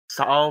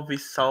Salve,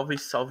 salve,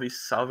 salve,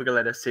 salve,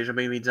 galera. Sejam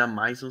bem-vindos a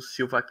mais um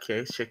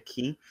Silvacast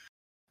aqui.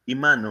 E,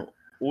 mano,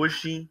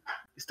 hoje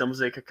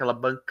estamos aí com aquela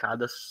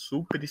bancada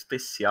super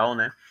especial,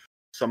 né?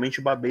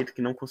 Somente o Babeto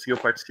que não conseguiu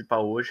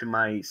participar hoje,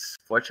 mas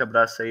forte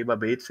abraço aí,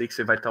 Babeto. Sei que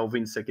você vai estar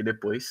ouvindo isso aqui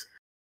depois.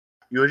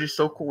 E hoje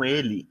estou com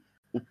ele,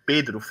 o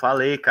Pedro.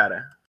 Fala aí,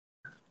 cara.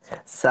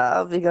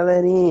 Salve,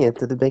 galerinha.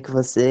 Tudo bem com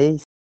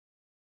vocês?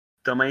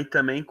 Tamo aí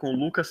também com o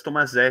Lucas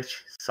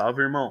Tomazetti.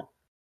 Salve, irmão.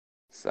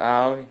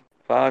 Salve.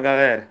 Fala,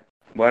 galera.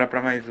 Bora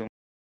pra mais um.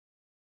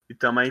 E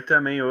tamo aí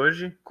também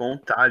hoje com o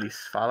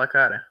Thales. Fala,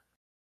 cara.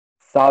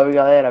 Salve,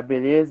 galera,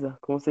 beleza?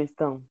 Como vocês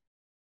estão?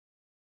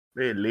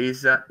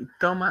 Beleza.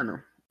 Então, mano,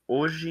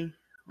 hoje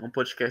um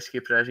podcast aqui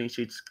pra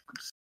gente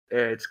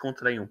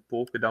descontrair um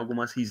pouco e dar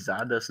algumas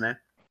risadas, né?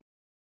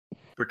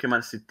 Porque,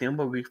 mano, se tem um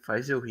bagulho que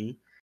faz eu rir,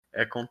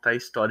 é contar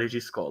histórias de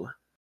escola.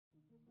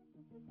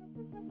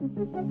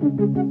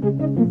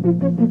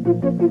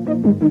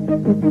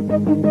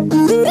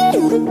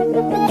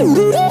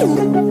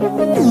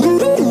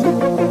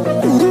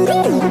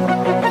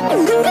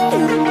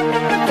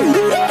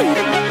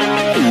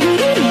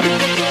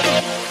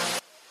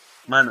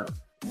 Mano,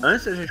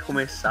 antes da gente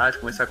começar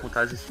a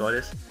contar as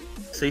histórias,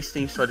 vocês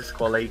têm história de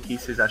escola aí que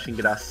vocês acham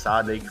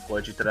engraçada aí, que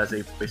pode trazer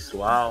aí pro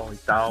pessoal e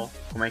tal?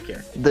 Como é que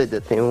é? Doido,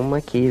 eu tenho uma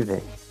aqui,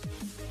 velho.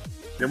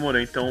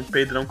 Demorou, então o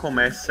Pedrão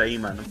começa aí,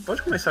 mano.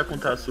 Pode começar a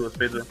contar a sua,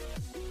 Pedro.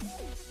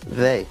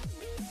 Véi.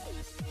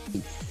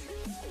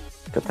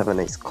 Eu tava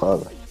na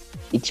escola.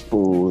 E,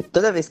 tipo,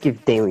 toda vez que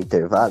tem um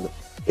intervalo,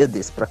 eu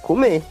desço pra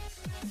comer.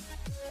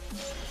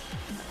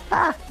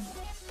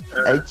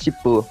 Aí,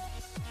 tipo...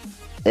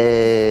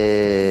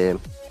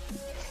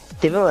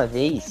 Teve uma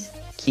vez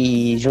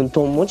que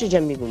juntou um monte de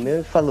amigo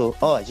meu e falou: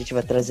 Ó, a gente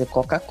vai trazer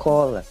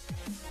Coca-Cola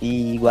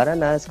e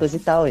Guaraná, as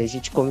coisas e tal. E a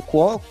gente come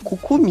com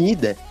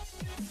comida.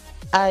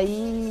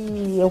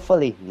 Aí eu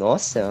falei: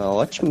 Nossa, uma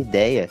ótima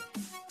ideia.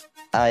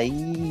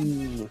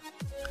 Aí...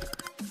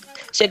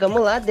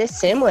 Chegamos lá,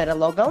 descemos, era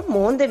logo a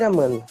almôndega,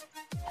 mano.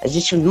 A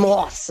gente,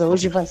 nossa,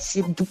 hoje vai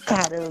ser do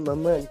caramba,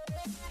 mano.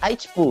 Aí,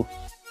 tipo,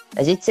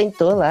 a gente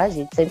sentou lá, a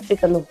gente sempre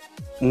fica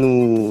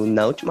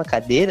na última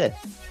cadeira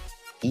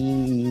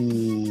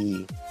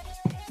e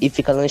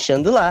fica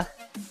lanchando lá.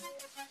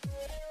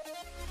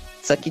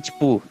 Só que,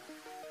 tipo,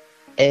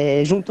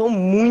 juntou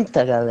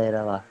muita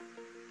galera lá.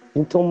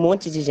 Juntou um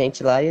monte de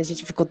gente lá e a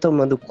gente ficou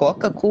tomando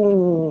coca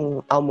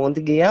com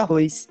almôndega e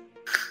arroz.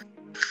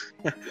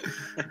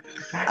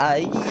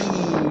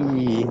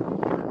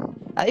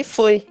 Aí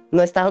foi,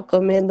 nós tava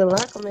comendo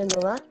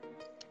lá.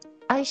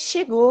 Aí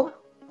chegou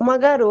uma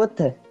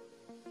garota.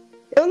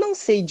 Eu não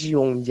sei de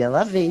onde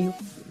ela veio,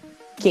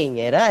 quem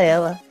era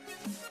ela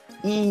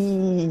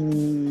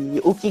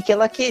e o que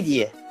ela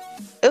queria.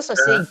 Eu só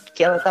sei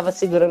que ela tava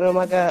segurando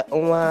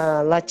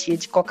uma latinha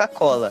de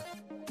Coca-Cola.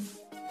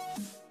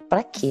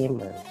 Pra quê,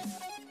 mano?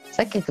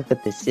 Sabe o que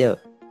aconteceu?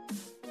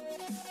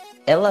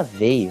 Ela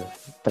veio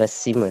pra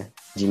cima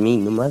de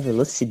mim numa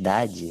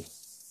velocidade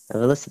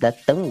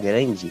tão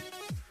grande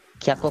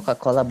que a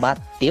Coca-Cola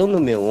bateu no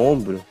meu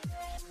ombro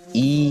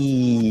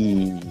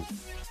e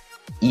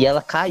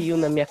ela caiu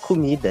na minha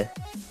comida.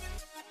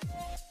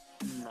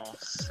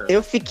 Nossa.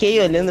 Eu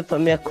fiquei olhando pra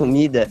minha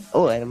comida.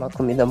 Era uma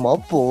comida mó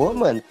boa,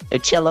 mano. Eu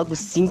tinha logo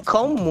 5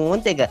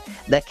 almôndegas,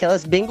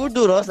 daquelas bem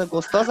gordurosas,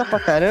 gostosas pra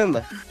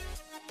caramba.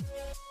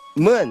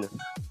 Mano,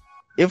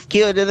 eu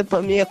fiquei olhando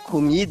pra minha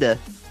comida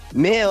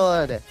meia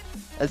hora,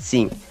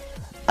 assim.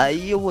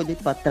 Aí eu olhei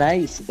pra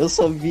trás, eu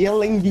só vi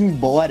ela indo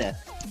embora,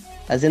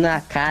 fazendo a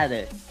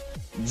cara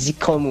de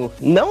como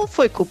não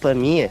foi culpa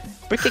minha.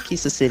 Por que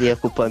isso seria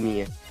culpa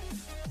minha?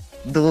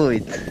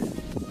 Doido.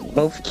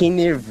 Eu fiquei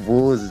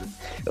nervoso.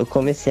 Eu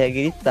comecei a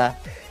gritar: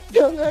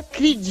 eu não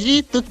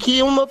acredito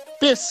que uma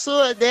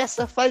pessoa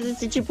dessa faz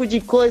esse tipo de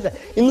coisa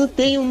e não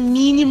tem o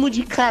mínimo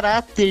de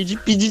caráter de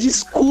pedir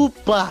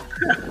desculpa.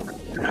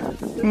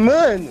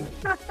 Mano,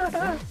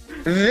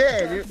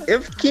 velho,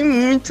 eu fiquei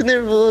muito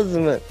nervoso,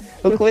 mano.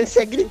 Eu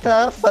comecei a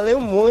gritar, falei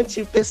um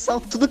monte, o pessoal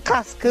tudo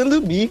cascando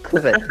o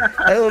bico, velho.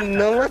 Eu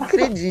não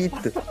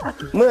acredito.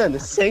 Mano,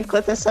 se eu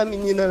encontro essa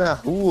menina na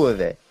rua,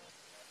 velho,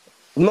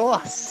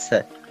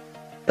 nossa,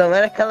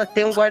 tomara que ela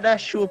tenha um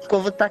guarda-chuva, porque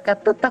eu vou tacar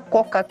tanta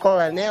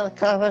Coca-Cola nela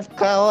que ela vai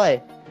ficar,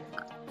 olha.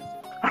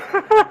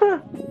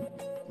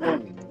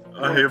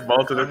 A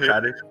revolta do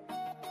cara.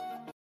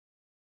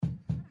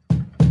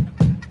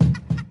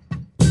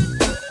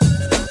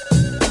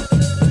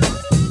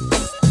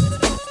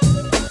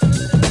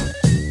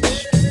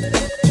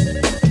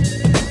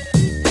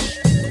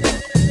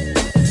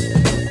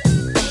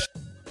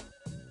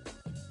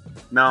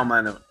 Não,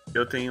 mano,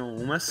 eu tenho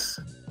umas.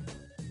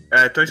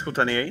 Tô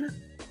escutando aí, né?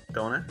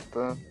 Então, né?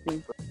 Tá.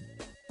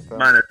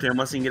 Mano, eu tenho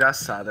umas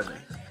engraçadas,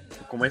 velho.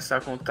 Vou começar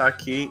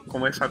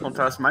a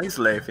contar as mais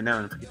leves, né,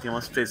 mano? Porque tem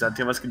umas pesadas,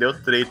 tem umas que deu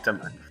treta,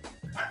 mano.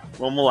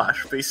 Vamos lá,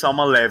 deixa eu pensar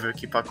uma leve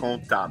aqui pra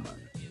contar, mano.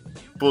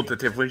 Puta,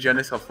 teve um dia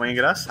nessa, foi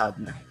engraçado,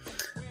 né?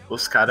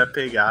 Os caras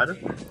pegaram,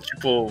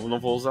 tipo, não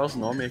vou usar os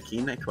nomes aqui,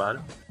 né,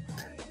 claro.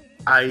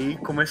 Aí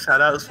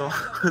começaram a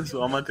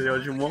zoar material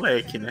de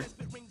moleque, né?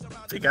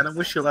 pegaram a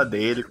mochila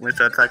dele,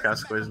 começaram a tacar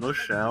as coisas no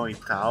chão e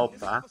tal,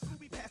 pá.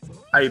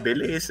 Aí,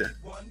 beleza.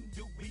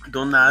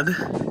 Do nada,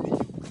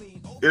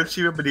 eu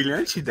tive a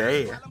brilhante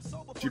ideia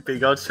de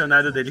pegar o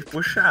dicionário dele e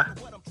puxar.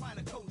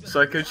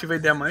 Só que eu tive a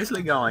ideia mais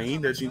legal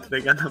ainda de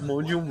entregar na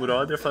mão de um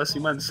brother e falar assim,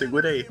 mano,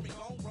 segura aí.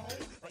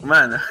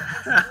 Mano,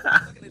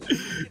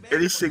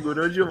 ele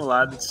segurou de um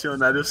lado o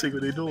dicionário e eu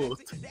segurei do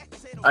outro.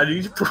 A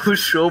gente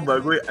puxou o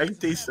bagulho, a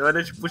intenção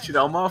era tipo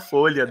tirar uma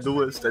folha,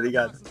 duas, tá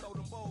ligado?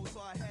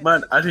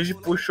 Mano, a gente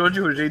puxou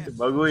de um jeito o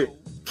bagulho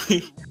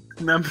que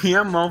na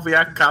minha mão veio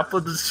a capa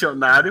do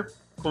dicionário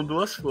com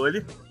duas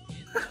folhas.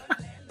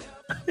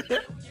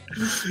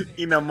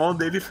 E na mão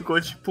dele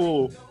ficou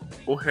tipo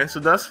o resto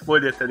das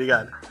folhas, tá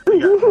ligado?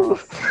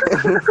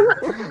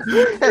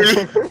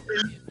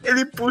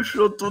 Ele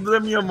puxou tudo da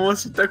minha mão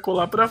assim, tacou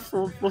lá pro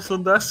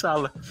fundo da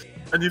sala.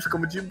 A gente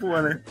ficamos de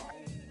boa, né?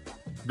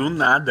 Do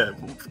nada,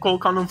 vou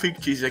colocar um nome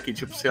fictício aqui,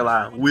 tipo, sei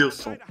lá,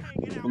 Wilson,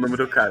 o nome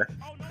do cara.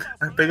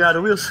 Aí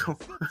pegaram o Wilson,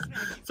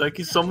 só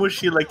que só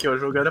mochila aqui, ó,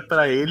 jogaram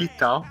pra ele e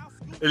tal.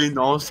 Ele,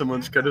 nossa, mano,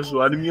 os caras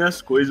zoaram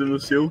minhas coisas, não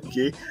sei o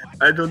que.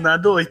 Aí do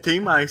nada, oi,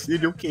 tem mais.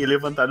 Ele o quê?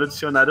 Levantaram o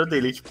dicionário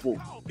dele,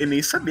 tipo, ele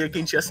nem sabia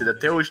quem tinha sido,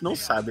 até hoje não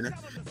sabe, né?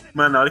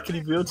 Mano, na hora que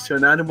ele viu o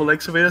dicionário, o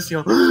moleque só veio assim,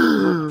 ó.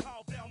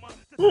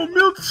 O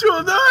meu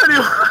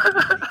dicionário!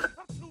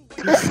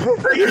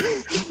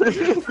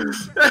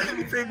 Aí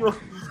ele pegou,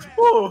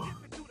 pô,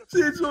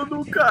 vocês são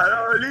do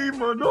caralho, hein,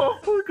 mano? Olha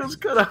o que os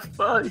caras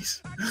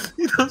fazem.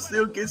 E não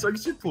sei o que, só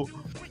que tipo,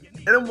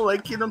 era um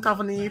moleque que não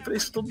tava nem aí pra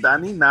estudar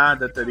nem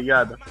nada, tá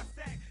ligado?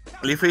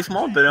 Ele fez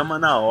mal drama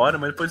na hora,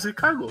 mas depois ele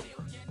cagou.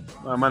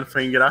 Mas, mano,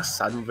 foi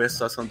engraçado ver a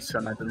situação do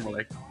dicionário do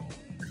moleque.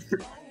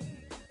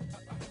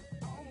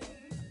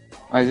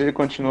 Mas ele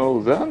continuou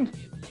usando?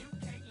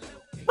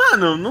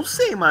 Mano, não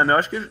sei, mano. Eu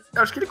acho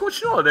que ele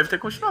continuou, deve ter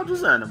continuado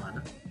usando,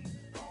 mano.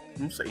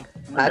 Não sei.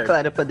 Ah, deve.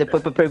 claro,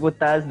 depois pra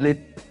perguntar as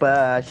letras,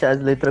 pra achar as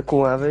letras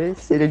com A,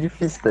 seria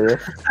difícil, né?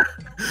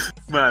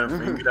 Mano,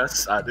 foi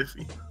engraçado,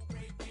 enfim.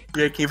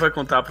 E aí, quem vai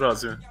contar a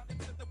próxima?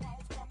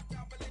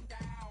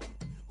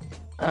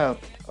 Ah,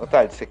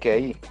 Otário, você quer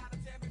ir?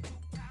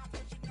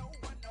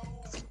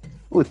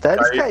 O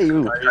Thales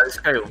caiu. Thales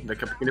caiu,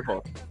 daqui a pouco ele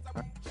volta.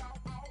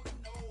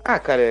 Ah,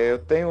 cara, eu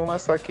tenho uma,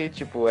 só que,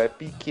 tipo, é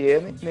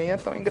pequena e nem é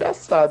tão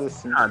engraçado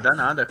assim. Ah, dá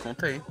nada,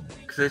 conta aí.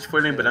 O que você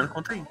for lembrando,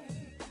 conta aí.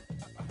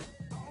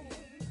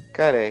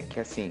 Cara, é que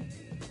assim,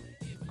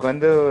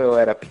 quando eu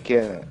era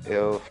pequeno,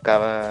 eu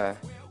ficava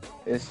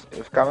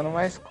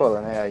numa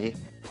escola, né? Aí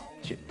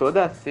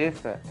toda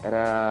sexta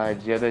era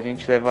dia da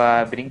gente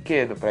levar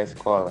brinquedo pra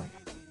escola.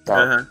 Tal.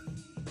 Aham.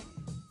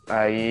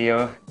 Aí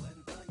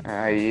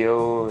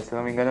eu, se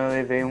não me engano, eu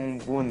levei um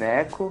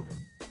boneco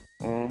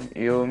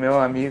e o meu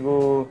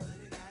amigo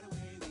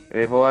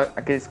levou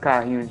aqueles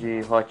carrinhos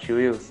de Hot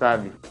Wheels,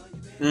 sabe?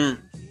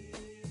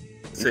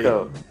 Sei.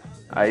 Então,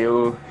 aí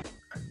eu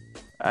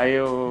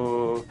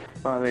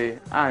falei,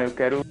 eu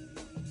quero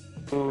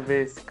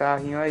ver esse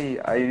carrinho aí.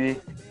 Aí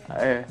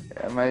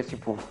mas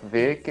tipo,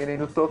 ver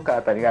querendo tocar,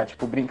 tá ligado?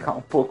 Tipo, brincar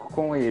um pouco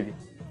com ele.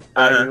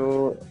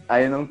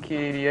 Aí eu não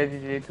queria de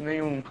jeito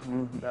nenhum,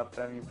 não dá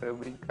pra mim pra eu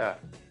brincar.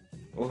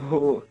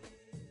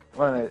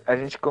 Mano, a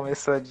gente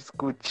começou a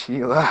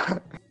discutir lá.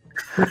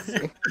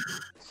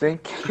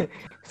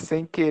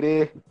 Sem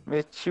querer,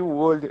 meti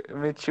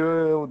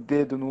o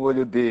dedo no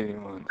olho dele,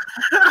 mano.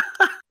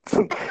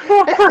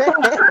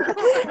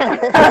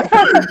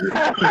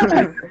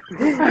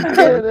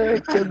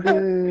 Caraca,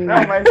 Deus.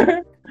 Não,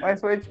 mas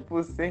foi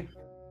tipo, sem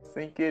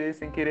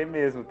querer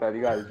mesmo, tá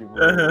ligado? Tipo,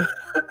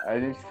 a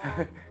gente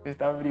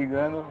tava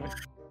brigando.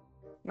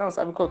 Não,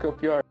 sabe qual que é o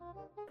pior?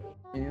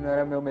 O menino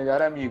era meu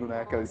melhor amigo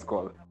naquela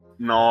escola.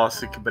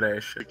 Nossa, que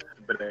brecha.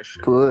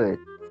 Pô,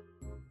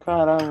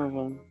 Caramba,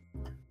 mano.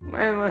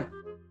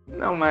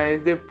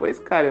 Mas depois,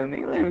 cara, eu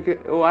nem lembro.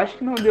 Eu acho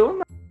que não deu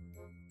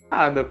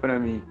nada pra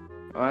mim.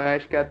 Eu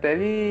acho que até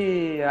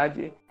ele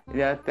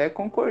até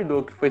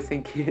concordou que foi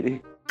sem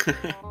querer.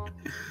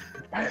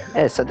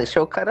 só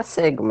deixou o cara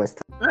cego, mas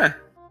É.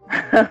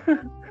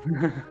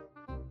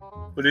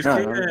 Por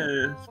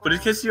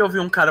isso que se ouvir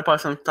um cara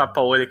passando com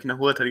tapa-olho aqui na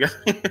rua, tá ligado?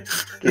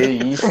 Que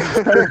isso?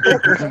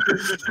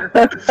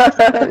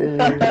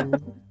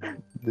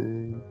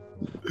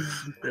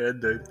 É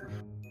doido.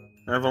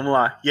 Mas vamos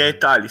lá. E aí,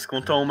 Thales,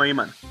 conta uma aí,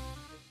 mano.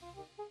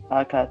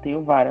 Ah, cara,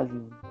 tenho várias,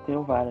 mano.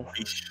 Tenho várias.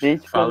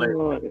 Ixi, fala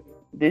aí.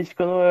 Desde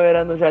quando eu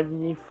era no jardim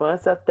de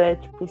infância até,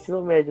 tipo,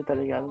 ensino médio, tá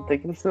ligado? Até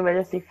que no ensino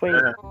médio, assim, foi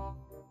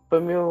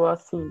meio,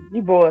 assim,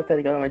 de boa, tá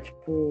ligado? Mas,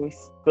 tipo,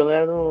 quando eu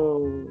era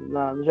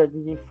no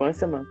jardim de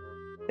infância, mano,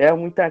 era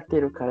muito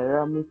arteiro, cara.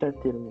 Era muito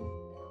arteiro, mano.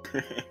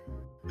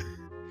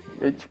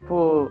 Eu,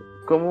 tipo,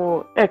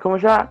 como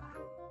já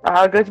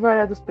a grande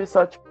maioria dos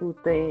pessoal, tipo,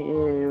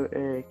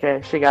 que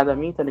é chegado a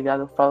mim, tá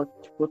ligado? Eu falo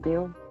que, tipo, eu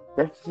tenho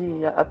déficit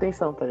de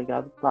atenção, tá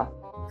ligado? Lá.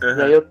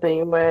 E aí eu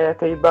tenho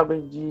aquele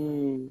bagulho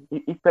de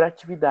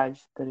hiperatividade,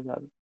 tá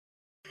ligado?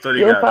 Tô E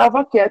eu ligado. não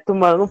parava quieto,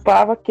 mano.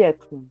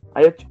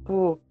 Aí eu,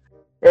 tipo,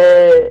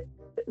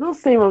 Não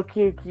sei, mano,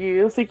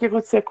 eu sei o que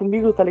acontecia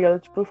comigo, tá ligado?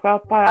 Tipo, eu ficava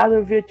parado,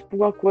 eu via, tipo,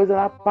 alguma coisa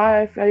lá,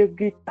 pá, aí eu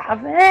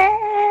gritava,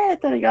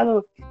 tá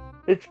ligado?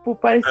 Eu, tipo,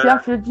 parecia a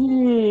filha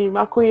de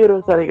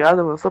maconheiro, tá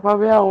ligado, mano? Só pra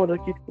ver a onda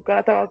aqui, tipo, o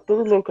cara tava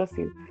todo louco,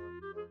 assim.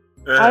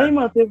 Aí,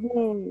 mano, teve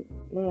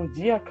um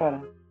dia,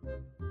 cara.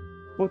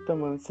 Puta,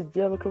 mano, esse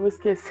dia eu nunca vou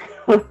esquecer.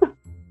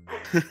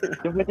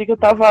 Eu pensei que eu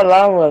tava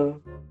lá,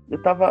 mano.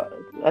 Eu tava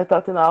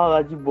tendo aula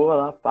lá de boa,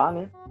 lá, pá,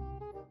 né?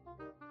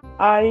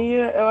 Aí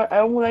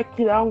o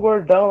moleque lá, um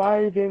gordão lá,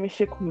 ele veio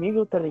mexer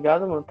comigo, tá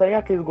ligado, mano? Tá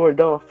ligado aquele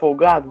gordão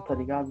folgado, tá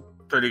ligado?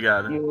 Tô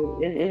ligado.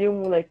 Ele e o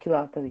moleque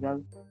lá, tá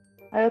ligado?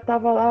 Aí eu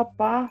tava lá,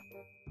 pá.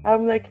 Aí o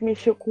moleque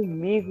mexeu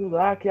comigo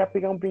lá, queria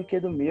pegar um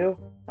brinquedo meu.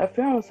 Aí eu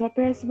falei, você não vai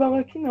pegar esse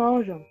bagulho aqui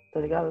não, João, tá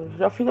ligado? Eu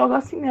já fui logo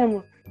assim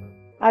mesmo.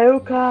 Aí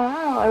o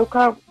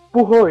cara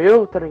empurrou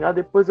eu, tá ligado?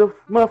 Depois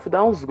mano, fui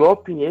dar uns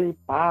golpes nele,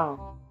 pá.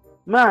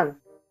 Mano,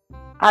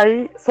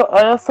 aí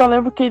eu só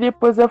lembro que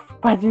depois eu fui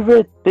pra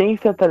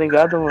advertência, tá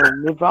ligado,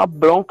 mano? Levei uma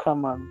bronca,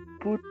 mano.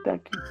 Puta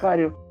que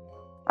pariu.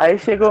 Aí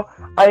chegou.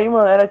 Aí,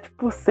 mano, era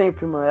tipo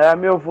sempre, mano. Era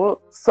meu avô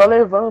só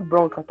levando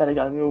bronca, tá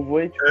ligado? Meu avô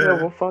e tipo, meu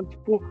avô falando,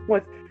 tipo,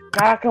 mano,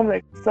 caraca,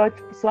 moleque,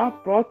 só uma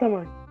pronta,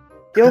 mano.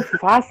 Que eu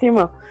faço, hein,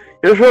 mano?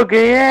 Eu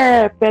joguei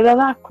pedra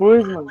na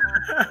cruz, mano.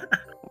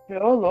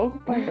 Ô, louco,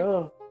 pai.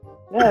 Eu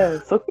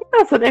sou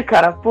criança, né,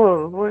 cara?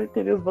 Pô, vou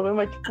entender os bagulhos,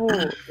 mas tipo,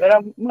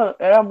 mano,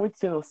 era muito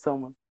sem noção,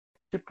 mano.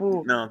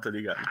 Tipo, Não, tô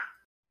ligado.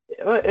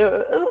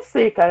 eu não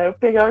sei, cara. Eu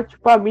pegava,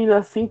 tipo, a mina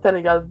assim, tá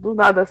ligado? Do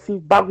nada, assim,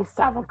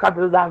 bagunçava o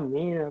cabelo da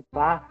mina,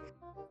 pá.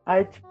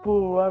 Aí,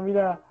 tipo, a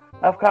mina,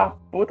 ela ficava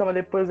puta, mas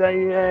depois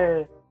aí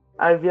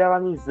via a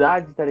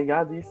amizade, tá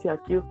ligado? Isso e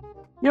aquilo.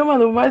 E,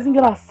 mano, o mais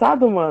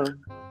engraçado, mano,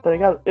 tá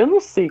ligado? Eu não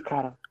sei,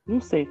 cara.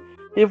 Não sei.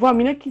 Teve uma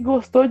mina que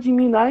gostou de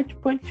mim lá e,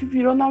 tipo, a gente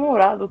virou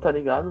namorado, tá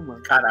ligado,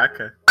 mano?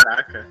 Caraca.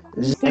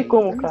 Não sei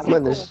como, cara.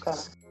 Mano,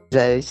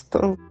 já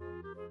estou.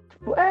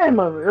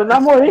 Mano, eu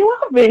namorei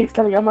uma vez,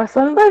 tá ligado? Mas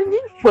só na idade de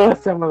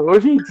infância, mano.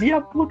 Hoje em dia,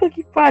 puta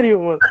que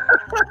pariu, mano.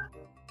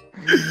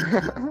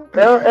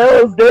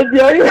 É os dedos de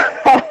olho.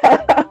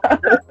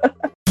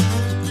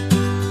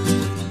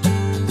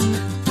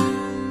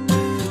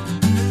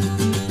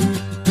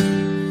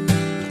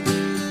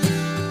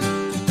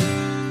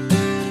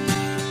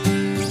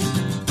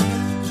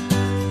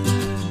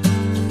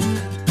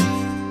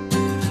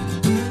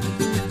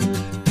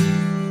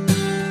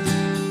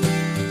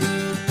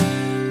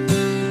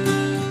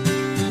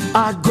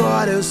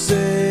 Agora eu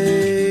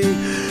sei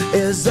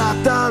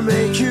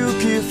exatamente o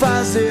que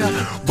fazer.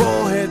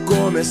 Bom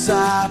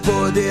recomeçar,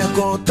 poder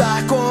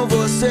contar com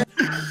você.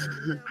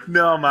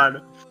 Não,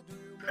 mano.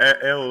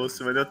 É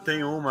osso, mas eu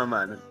tenho uma,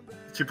 mano.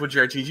 Tipo, de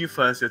jardim de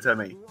infância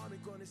também.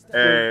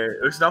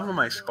 Eu estudava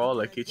numa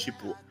escola que,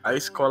 tipo, a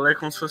escola é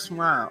como se fosse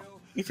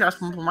entre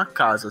aspas, uma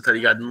casa, tá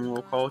ligado? Num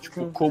local,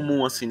 tipo,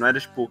 comum, assim. Não era,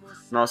 tipo,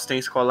 nossa, tem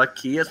escola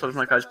aqui, as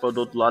próximas casas, tipo, do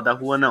outro lado da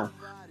rua, não.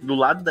 Do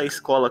lado da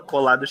escola,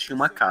 colado, tinha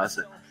uma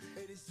casa.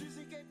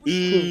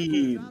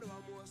 E,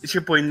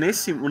 tipo,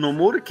 no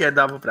muro que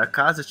dava pra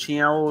casa,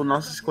 tinha o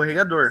nosso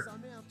escorregador.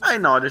 Aí,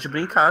 na hora de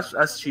brincar,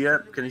 as tia,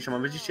 que a gente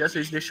chamava de tia, às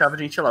vezes deixava a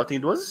gente lá. Eu tenho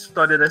 2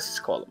 histórias dessa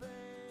escola.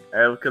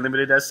 É o que eu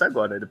lembrei dessa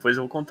agora, depois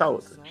eu vou contar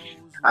outra.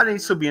 A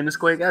gente subia no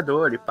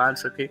escorregador e pá, não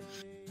sei o que.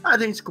 A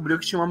gente descobriu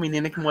que tinha uma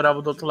menina que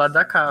morava do outro lado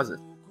da casa.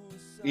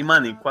 E,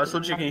 mano, quase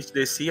todo dia que a gente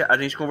descia, a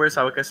gente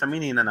conversava com essa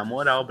menina, na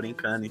moral,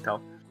 brincando e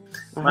tal.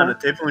 Mano,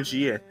 teve um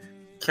dia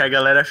que a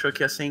galera achou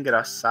que ia ser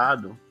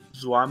engraçado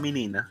zoar a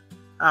menina.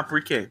 Ah,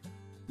 por quê?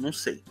 Não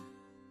sei.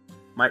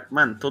 Mas,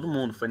 mano, todo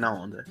mundo foi na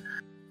onda.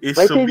 E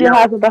vai ter de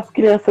errado das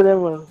crianças, né,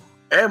 mano?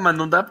 Mas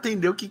não dá pra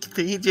entender o que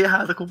tem de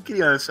errado com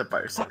criança,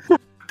 parça.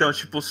 Então,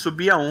 tipo,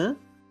 subia um,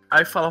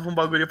 aí falava um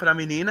bagulho pra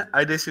menina,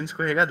 aí descia no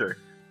escorregador.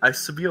 Aí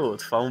subia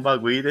outro, falava um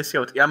bagulho e descia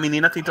outro. E a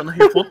menina tentando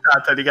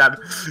refutar, tá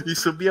ligado? E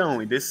subia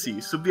um e descia,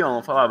 e subia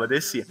um, falava,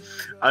 descia.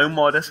 Aí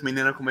uma hora essa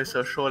menina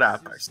começou a chorar,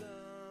 parça.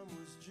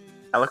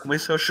 Ela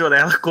começou a chorar,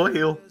 ela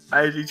correu.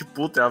 Aí a gente,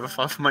 puta, ela vai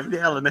falar pra mãe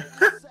dela, né?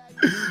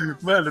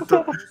 Mano,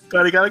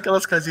 tá ligado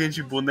aquelas casinhas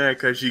de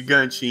boneca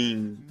gigante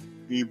em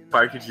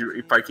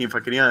parquinho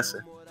pra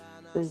criança?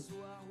 Sim.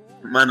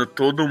 Mano,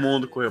 todo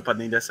mundo correu pra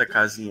dentro dessa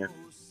casinha.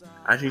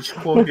 A gente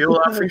correu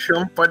lá,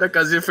 fechamos a porta da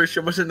casinha,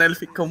 fechamos a janela e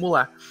ficamos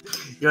lá.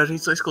 E a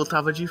gente só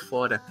escutava de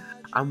fora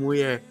a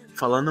mulher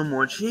falando um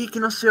monte, que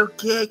não sei o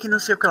que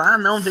lá. Ah,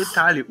 não,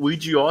 detalhe, o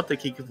idiota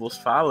aqui que vos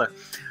fala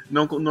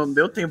não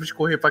deu tempo de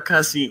correr pra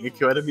casinha,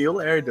 que eu era meio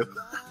lerdo.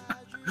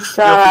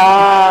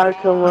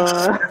 Caraca,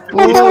 mano.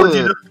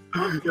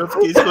 Eu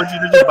fiquei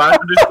escondido debaixo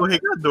do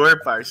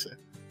escorregador, parça.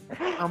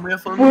 A mulher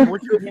falando um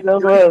monte.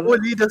 Eu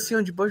olhei assim,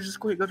 ó, debaixo do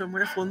escorregador, a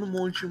mulher falando um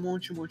monte.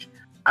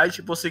 Aí,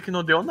 tipo, eu sei que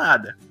não deu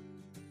nada.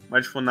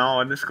 Mas, tipo, na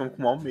hora nós ficamos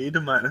com mau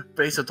medo, mano.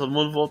 Pensa, todo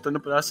mundo voltando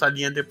pra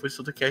salinha depois,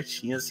 tudo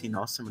quietinho, assim.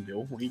 Nossa, me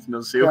deu ruim,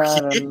 não sei o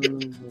que.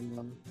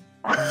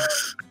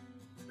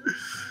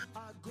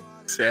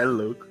 Você é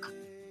louco.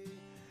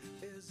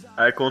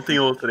 Aí, contem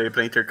outra aí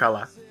pra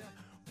intercalar.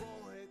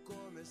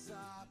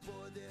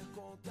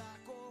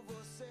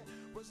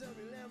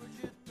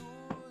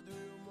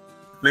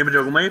 Lembra de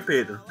alguma aí,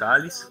 Pedro?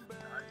 Thales?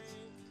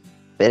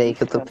 Pera aí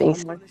que eu tô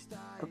pensando.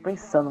 Tô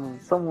pensando, mano.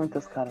 São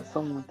muitas, cara.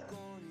 São muitas.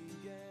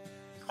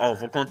 Ó,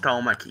 vou contar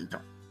uma aqui,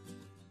 então.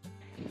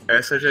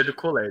 Essa já é do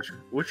colégio.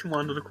 Último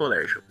ano do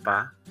colégio,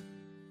 pá.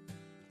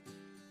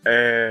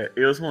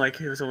 Eu e os moleques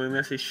resolvemos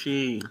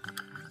assistir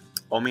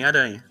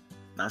Homem-Aranha.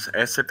 Nossa,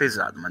 essa é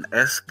pesado, mano.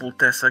 Essa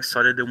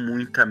história deu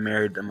muita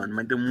merda, mano.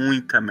 Mas deu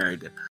muita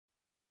merda.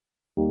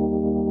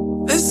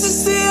 This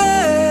is the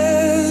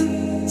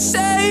end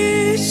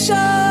station,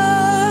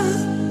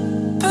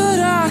 but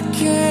I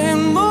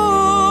can't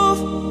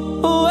move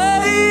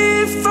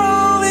away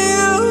from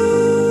you.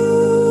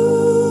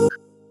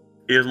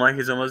 E os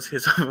moleques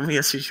resolvemos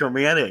assistir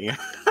Homem-Aranha.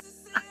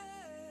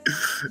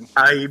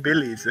 Aí,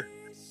 beleza.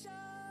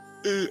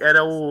 E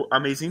era o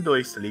Amazing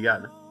 2, tá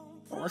ligado?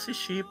 Vamos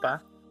assistir, pá.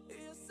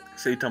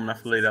 Sentamos na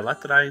fileira lá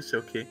atrás, não sei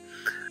o que.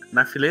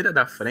 Na fileira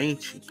da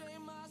frente,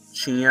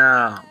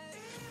 tinha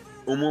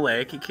o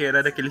moleque que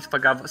era daqueles que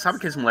pagava. Sabe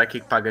aqueles moleque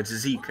que paga de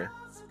zica?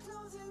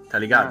 Tá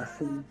ligado?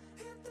 Sim.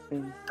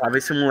 Tava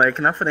esse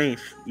moleque na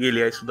frente. E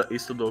ele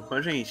estudou com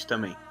a gente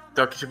também.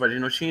 Então que tipo, a gente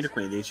não tinha ido com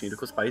ele, a gente tinha ido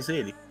com os pais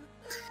dele.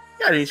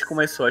 E a gente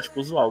começou a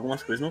tipo, zoar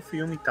algumas coisas no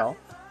filme e tal.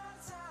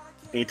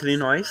 Entre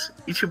nós.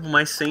 E tipo,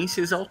 mas sem se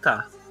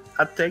exaltar.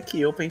 Até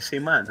que eu pensei,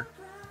 mano.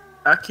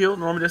 Aqui o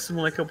nome desses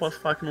moleques eu posso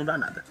falar que não dá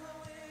nada.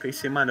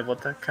 Pensei, mano, eu vou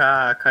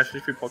tacar a caixa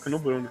de pipoca no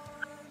Bruno.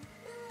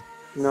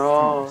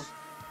 Nossa.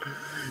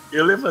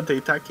 Eu levantei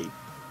e taquei.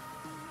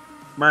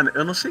 Mano,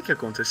 eu não sei o que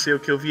aconteceu,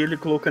 que eu vi ele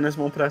colocando as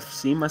mãos pra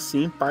cima,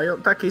 assim, pá, eu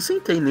taquei e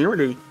sentei, nem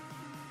olhei.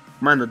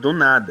 Mano, do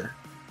nada.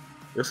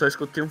 Eu só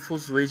escutei um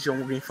fuzuê de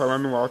alguém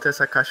falando alto e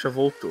essa caixa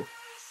voltou.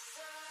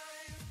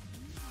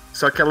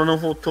 Só que ela não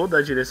voltou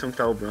da direção que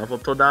tava o Bruno, ela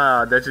voltou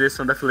da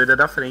direção da fileira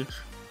da frente.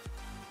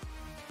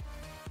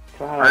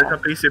 Aí eu já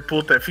pensei,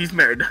 puta, fiz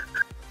merda.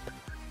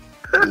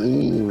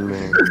 Ih,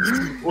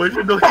 mano. Hoje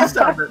eu dou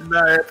risada,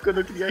 na época eu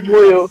não queria rir.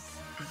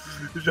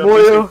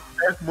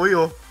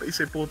 Moiou.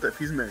 Pensei, puta,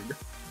 fiz merda.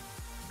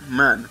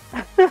 Mano.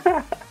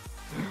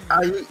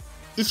 Aí,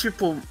 e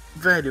tipo,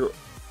 velho,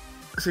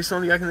 vocês estão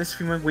ligados que nesse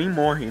filme a Gwen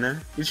morre, né?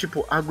 E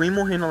tipo, a Gwen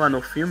morrendo lá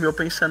no filme, eu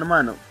pensando,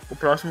 mano, o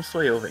próximo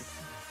sou eu, velho.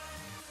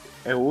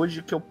 É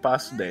hoje que eu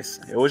passo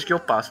dessa. É hoje que eu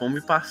passo, vamos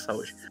me passar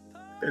hoje.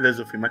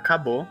 Beleza, o filme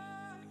acabou.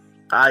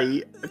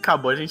 Aí,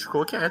 acabou, a gente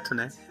ficou quieto,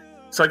 né?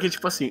 Só que,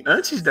 tipo assim,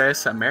 antes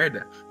dessa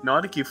merda, na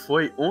hora que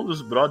foi, um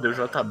dos brothers,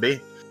 o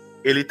JB,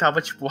 ele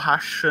tava, tipo,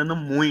 rachando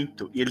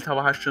muito. E ele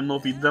tava rachando no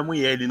ouvido da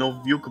mulher. Ele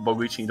não viu que o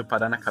bagulho tinha ido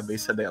parar na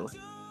cabeça dela.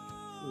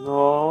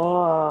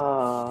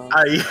 Nossa.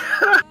 Aí,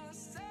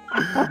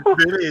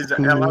 beleza,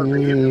 ela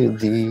veio. Meu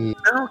Deus.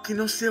 Não, que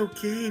não sei o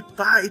que,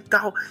 pá, e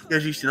tal. E a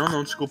gente,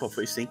 não, desculpa,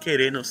 foi sem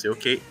querer, não sei o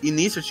que. E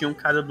nisso tinha um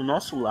cara do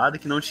nosso lado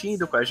que não tinha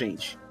ido com a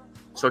gente.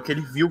 Só que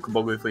ele viu que o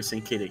bagulho foi sem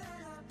querer.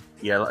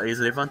 E eles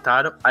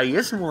levantaram, aí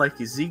esse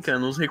moleque zica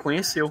nos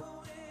reconheceu.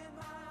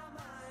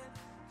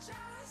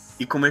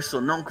 E começou,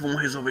 não, que vamos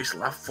resolver isso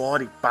lá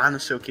fora e pá, não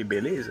sei o que,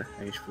 beleza?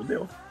 A gente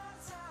fudeu.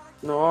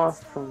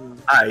 Nossa, mano.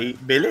 Aí,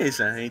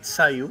 beleza, a gente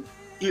saiu.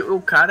 E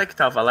o cara que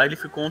tava lá, ele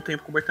ficou um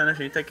tempo cobertando a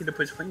gente, até que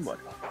depois foi embora.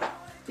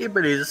 E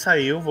beleza,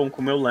 saiu, vamos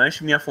comer o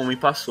lanche. Minha fome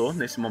passou,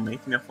 nesse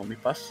momento minha fome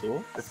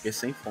passou. Eu fiquei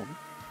sem fome.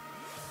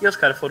 E os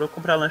caras foram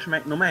comprar lanche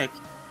no Mac.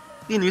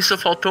 E nisso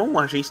faltou um,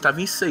 a gente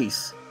tava em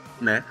 6,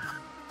 né?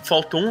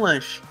 Faltou um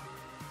lanche.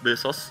 Veio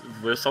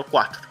só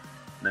 4,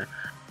 né?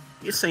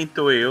 E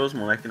sentou eu, os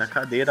moleques na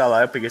cadeira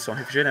lá, eu peguei só um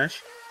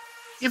refrigerante.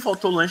 E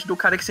faltou o lanche do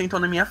cara que sentou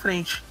na minha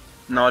frente.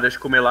 Na hora de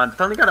comer lá,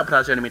 tá ligado a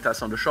praça de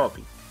alimentação do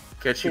shopping?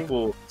 Que é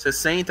tipo, você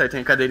senta e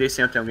tem cadeira e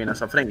senta e tem alguém na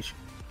sua frente?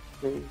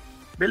 Sim.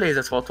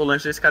 Beleza, faltou o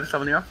lanche desse cara que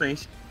tava na minha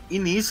frente. E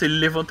nisso ele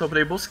levantou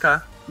pra ir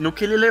buscar. No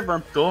que ele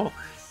levantou,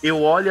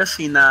 eu olho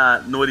assim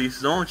no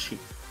horizonte,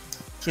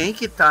 quem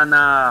que tá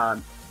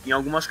em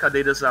algumas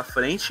cadeiras à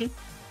frente?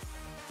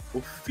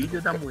 O filho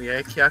da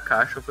mulher que a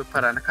caixa foi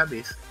parar na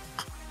cabeça.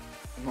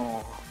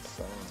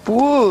 Nossa.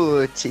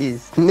 Putz.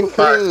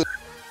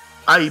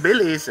 Aí,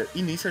 beleza.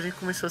 E nisso a gente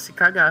começou a se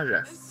cagar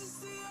já.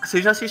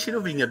 Vocês já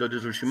assistiram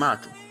Vingadores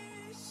Ultimato?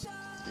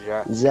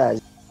 Já. Já.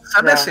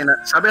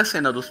 Sabe a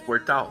cena dos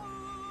portal?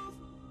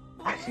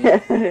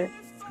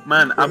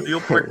 Mano, abriu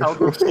o portal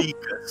dos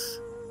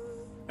Zicas.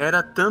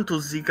 Era tanto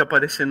Zika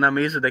aparecendo na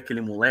mesa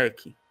daquele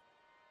moleque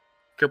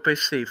que eu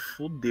pensei,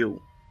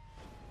 fudeu.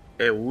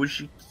 É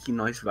hoje que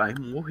nós vai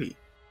morrer.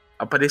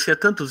 Aparecia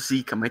tanto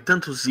Zika, mas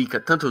tanto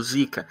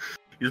Zika.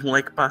 E os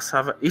moleques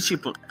passavam. E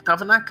tipo,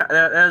 tava na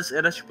cara.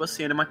 Era tipo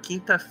assim, era uma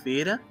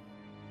quinta-feira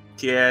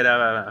que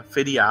era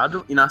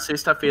feriado. E na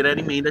sexta-feira era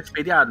emenda de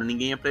feriado.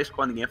 Ninguém ia pra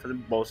escola, ninguém ia fazer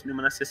bolsa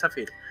nenhuma na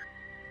sexta-feira.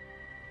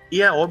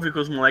 E é óbvio que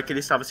os moleques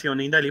eles estavam se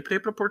reunindo ali pra ir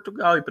pra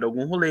Portugal e pra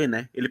algum rolê,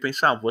 né? Ele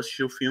pensava, vou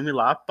assistir o filme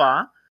lá,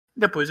 pá.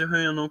 Depois eu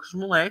reúno com os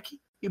moleques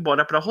e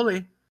bora pra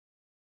rolê.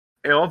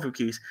 É óbvio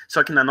que isso.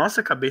 Só que na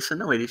nossa cabeça,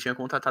 não. Ele tinha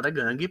contratado a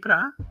gangue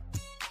pra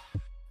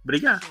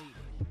brigar.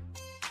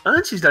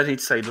 Antes da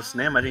gente sair do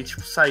cinema, a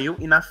gente saiu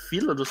e na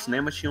fila do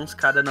cinema tinha uns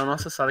caras na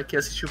nossa sala que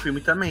assistiu o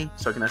filme também.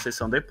 Só que na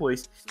sessão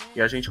depois.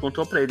 E a gente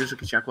contou pra eles o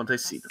que tinha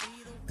acontecido.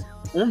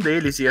 Um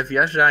deles ia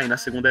viajar e na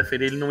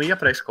segunda-feira ele não ia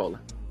pra escola.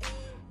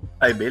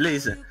 Aí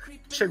beleza.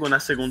 Chegou na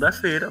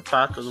segunda-feira,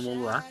 pá, todo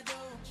mundo lá.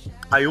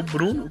 Aí o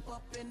Bruno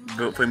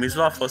foi me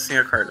zoar, falou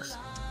assim, Carlos.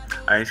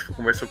 Aí a gente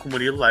conversou com o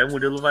Murilo lá e o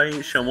Murilo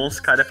chamou uns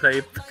caras pra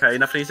ir cair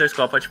na frente da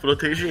escola pra te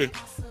proteger.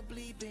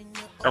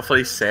 Aí eu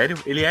falei, sério?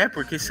 Ele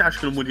por que você acha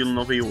que o Murilo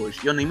não veio hoje?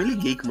 E eu nem me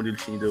liguei que o Murilo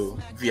tinha ido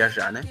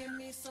viajar, né?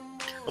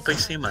 Eu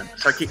pensei, mano,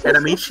 só que era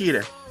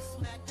mentira.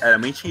 Era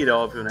mentira,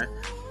 óbvio, né?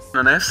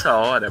 Nessa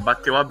hora,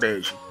 bateu a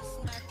bad.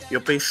 E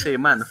eu pensei,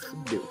 mano,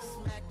 fudeu.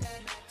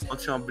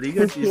 Aconteceu uma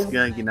briga de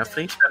gangue na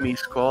frente da minha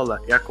escola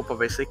e a culpa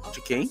vai ser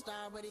de quem?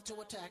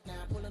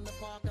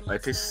 Vai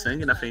ter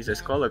sangue na frente da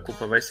escola, a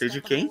culpa vai ser de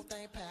quem?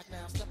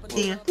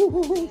 Minha.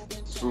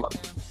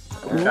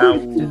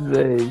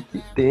 Velho,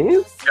 que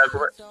tenso.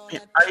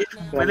 Aí,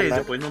 beleza,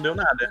 depois não deu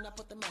nada.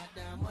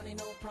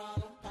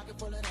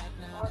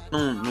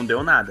 Não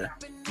deu nada,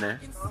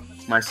 né?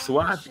 Mas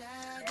suave.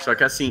 Só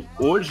que assim,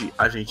 hoje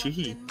a gente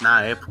ri.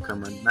 Na época,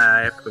 mano. Na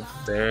época,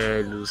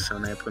 velho do céu,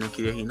 na época eu não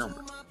queria rir, não,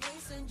 mano.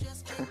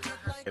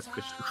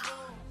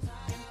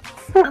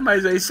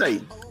 Mas é isso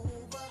aí.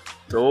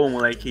 Tô,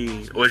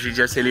 moleque. Hoje em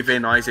dia, se ele vê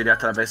nós, ele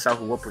atravessa a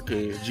rua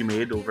porque de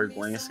medo ou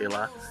vergonha, sei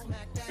lá.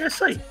 É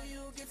isso aí.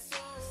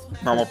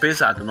 Mal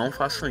pesado, não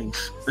façam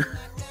isso.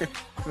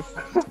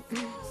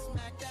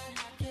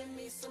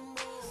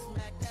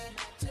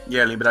 E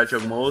aí, lembrar de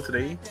alguma outra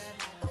aí?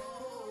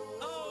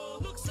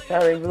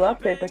 Cara, eu lembro lá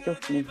perto que eu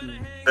fiz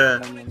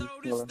na minha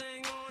escola.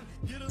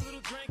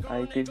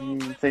 Aí teve.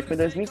 Isso aí foi em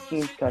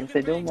 2015, cara. Isso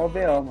aí deu um mó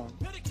BO, mano.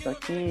 Só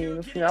que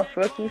no final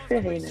foi eu que me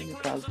ferrei, né, no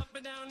caso.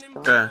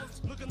 Então,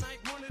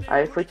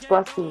 aí foi tipo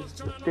assim,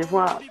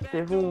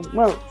 teve um.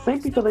 Mano,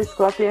 sempre em toda a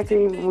escola tem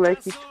aquele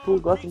moleque que, tipo,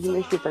 gosta de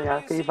mexer, tá ligado?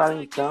 Aquele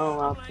valentão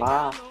lá,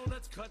 pá,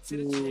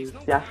 que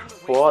se acha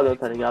foda,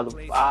 tá ligado?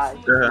 Pá, e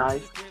tudo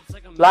mais.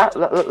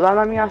 Lá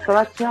na minha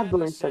sala tinha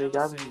dois, tá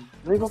ligado?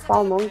 Nem vou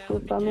falar o nome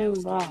pra não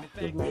dar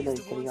merda aí,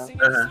 tá ligado?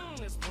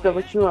 Então,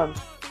 continuando.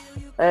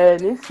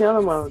 Nesse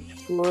ano, mano,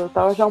 tipo, eu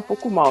tava já um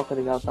pouco mal, tá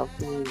ligado? Eu tava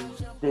com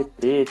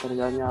DP, tá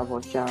ligado? Minha avó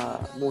tinha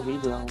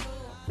morrido há uns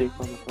 6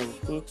 anos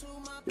assim.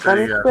 Eu tava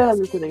me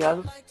recuperando, tá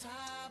ligado?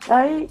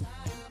 Aí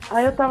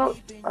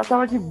eu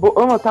tava de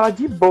boa, eu tava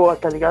de boa,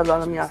 tá ligado? Lá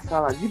na minha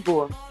sala, de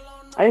boa.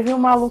 Aí veio um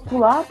maluco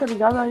lá, tá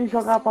ligado? Aí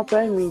jogava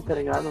papel em mim, tá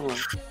ligado, mano?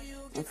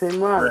 Eu falei,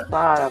 mano,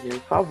 para, velho,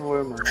 por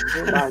favor, mano, de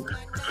verdade.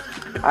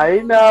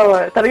 Aí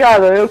não, tá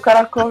ligado? Aí o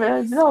cara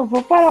começa, não,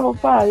 vou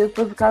parar. E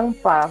depois o cara não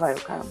para, vai,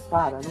 o cara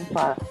não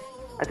para.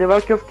 Aí teve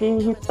hora que eu fiquei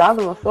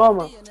irritado, mano,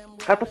 o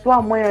cara pra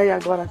tua mãe aí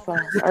agora, só.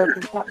 Aí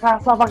eu falei, cara,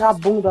 só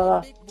vagabunda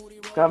lá.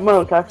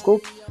 Mano, o cara ficou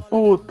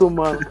puto,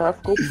 mano,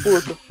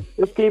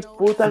 Eu fiquei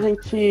puto, a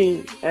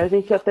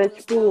gente até,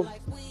 tipo,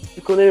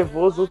 ficou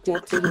nervoso com o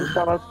outro que a gente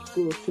tava,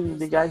 tipo, se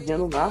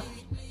ligadinho lá.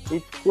 E,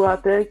 tipo,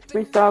 até, tipo,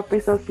 a gente tava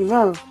pensando assim,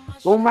 mano,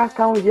 vamos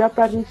marcar um dia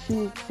pra gente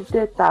se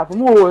tretar,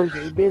 vamos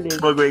hoje, beleza.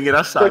 O bagulho é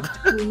engraçado.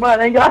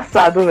 Mano, é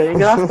engraçado, velho,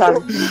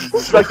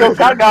 Só que eu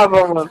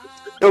cagava, mano.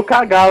 Eu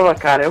cagava,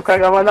 cara,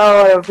 na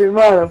hora. Eu falei,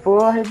 mano, eu vou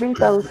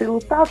arrebentar, não sei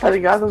lutar, tá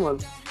ligado, mano?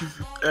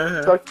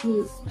 Só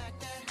que,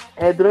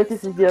 durante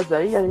esses dias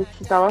aí, a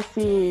gente tava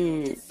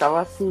assim,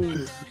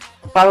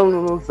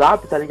 falando no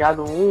zap, tá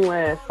ligado? Um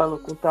falando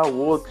contra o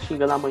outro,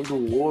 xingando a mãe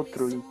do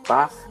outro e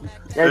pá.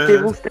 E aí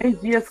teve uns 3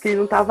 dias que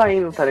ele não tava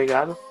indo, tá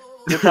ligado?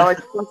 Eu tava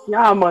tipo assim,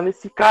 mano,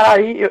 esse cara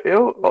aí,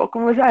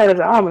 como eu já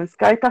era, mano, esse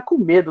cara aí tá com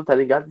medo, tá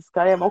ligado? Esse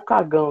cara aí é mal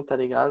cagão, tá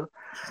ligado?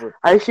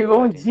 Aí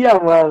chegou um dia,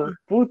 mano,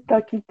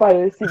 puta que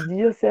pariu, esse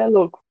dia você é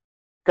louco.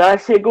 O cara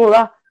chegou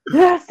lá,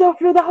 seu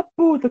filho da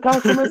puta, o cara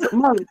começou,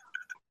 mano,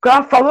 o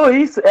cara falou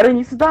isso, era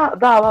início da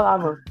aula lá,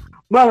 mano.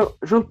 Mano,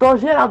 juntou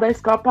geral da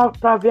escola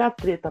pra ver a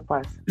treta,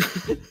 parça.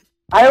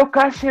 Aí o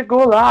cara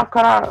chegou lá,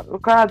 o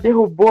cara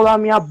derrubou lá a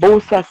minha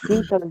bolsa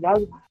assim, tá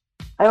ligado?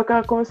 Aí o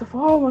cara começou a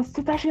falar, mano,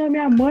 você tá xingando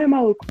minha mãe,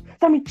 maluco? Você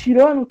tá me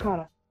tirando,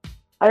 cara?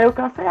 Aí o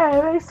cara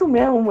falou, é isso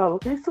mesmo,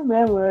 maluco, é isso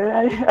mesmo.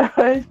 Aí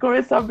a gente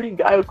começou a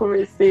brigar, eu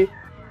comecei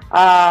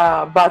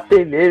a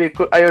bater nele,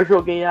 aí eu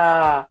joguei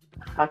a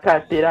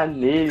carteira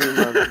nele,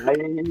 mano.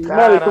 Aí,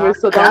 mano, ele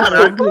começou a dar um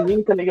soco em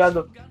mim, tá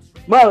ligado?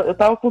 Mano, eu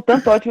tava com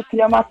tanto ódio que eu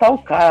queria matar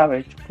o cara,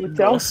 velho. Tipo,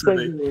 tirar o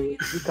sangue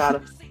do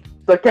cara.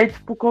 Só que aí,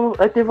 tipo,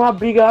 aí teve uma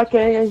briga lá que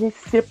aí a gente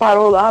se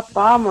separou lá,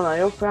 pá, mano. Aí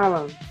eu falei,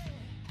 mano.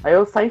 Aí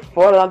eu saí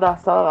fora lá da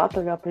sala lá, tá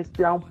ligado? Pra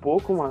respirar um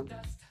pouco, mano.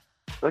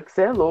 Só que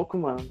você é louco,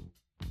 mano.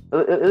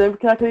 Eu lembro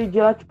que naquele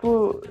dia lá,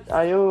 tipo,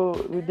 aí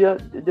me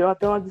deu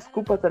até uma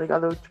desculpa, tá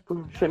ligado? Eu,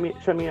 tipo,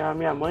 chamei a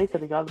minha mãe, tá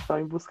ligado?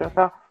 Pra ir buscar,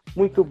 tá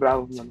muito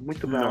bravo, mano,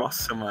 muito bravo.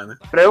 Nossa, mano.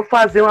 Pra eu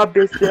fazer uma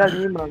besteira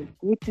ali, mano,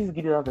 putz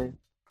grila, velho.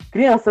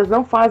 Crianças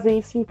não fazem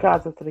isso em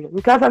casa, tá ligado?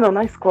 Em casa não,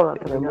 na escola,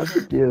 tá ligado? Pelo amor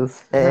de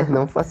Deus.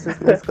 Não faça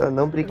isso na escola,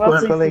 não brinque com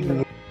os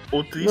coleguinhas.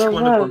 O triste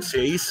quando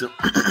acontecia isso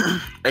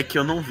é que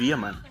eu não via,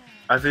 mano.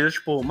 Às vezes,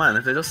 tipo,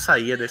 mano, eu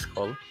saía da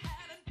escola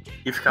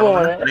e ficava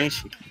lá na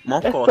frente,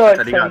 mó cota,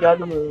 tá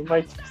ligado? Mano?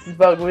 Mas esses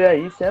bagulho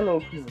aí, você é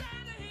louco, mano.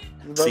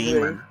 Sim,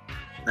 mano.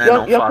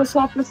 Eu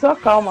sou uma pessoa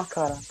calma,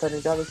 cara, tá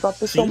ligado? Eu sou uma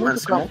pessoa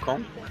muito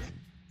calma.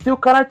 Se o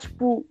cara,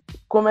 tipo,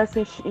 começa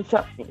a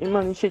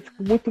encher,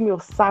 tipo, muito meu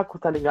saco,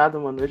 tá ligado,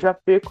 mano? Eu já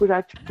perco,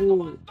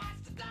 tipo,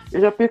 Eu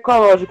já perco a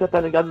lógica,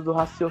 tá ligado? Do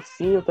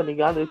raciocínio, tá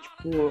ligado? Eu,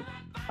 tipo...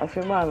 Aí eu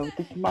falei, mano, vou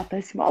ter que matar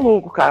esse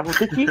maluco, cara. Vou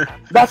ter que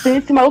bater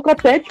esse maluco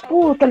até,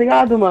 tipo, tá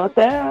ligado, mano?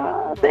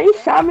 Até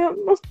inchar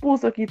meus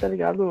pulsos aqui, tá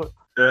ligado, mano?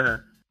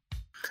 Aham.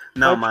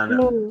 Não, Mas,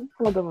 mano. tipo,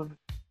 foda, mano.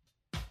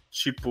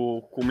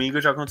 Tipo,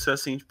 comigo já aconteceu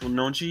assim, tipo,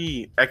 não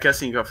de. É que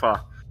assim que eu ia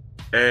falar.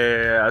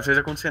 Às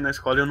vezes acontecia na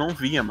escola e eu não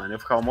via, mano. Eu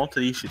ficava mó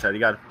triste, tá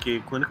ligado?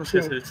 Porque quando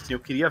acontecia Sim. assim, eu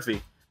queria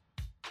ver.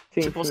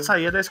 Sim, Tipo, eu sim.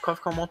 saía da escola e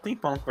ficava mó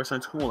tempão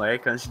conversando com o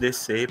moleque antes de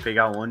descer,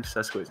 pegar ônibus,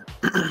 essas coisas.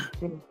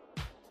 Sim.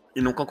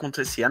 E nunca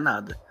acontecia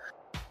nada.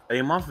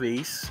 Aí uma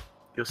vez,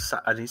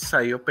 a gente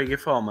saiu, eu peguei e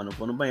falei, ó, mano,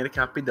 vou no banheiro aqui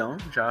rapidão,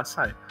 já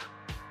saio.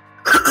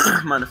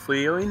 Mano, fui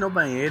eu ir no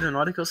banheiro, na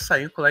hora que eu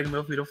saí, o colega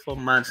meu virou e falou,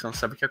 mano, você não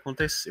sabe o que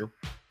aconteceu.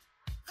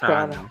 Falei,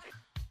 Cara. não.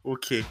 O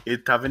quê? Ele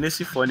tava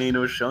nesse fone aí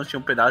no chão, tinha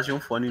um pedaço de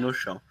um fone no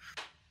chão.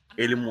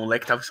 Ele,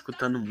 moleque, tava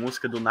escutando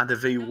música, do nada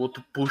veio o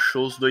outro,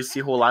 puxou, os dois se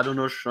rolaram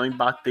no chão e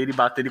bateram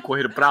e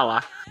correram pra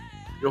lá.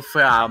 Eu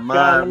falei, ah,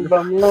 mano.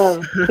 Caramba,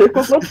 mano. Você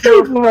ficou quanto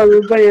tempo,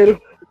 mano, no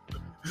banheiro?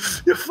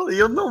 Eu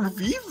falei, eu não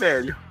vi,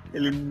 velho.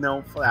 Ele não,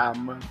 eu falei, ah,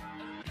 mano.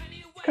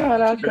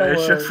 Caraca,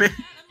 Brecha, mano. velho.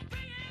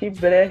 Que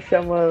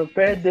brecha, mano.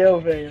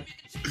 Perdeu, velho.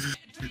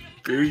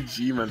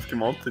 Perdi, mano. Fiquei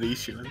mal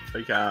triste, mano.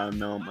 Falei, ah,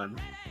 não, mano.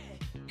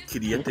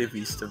 Queria ter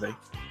visto, velho.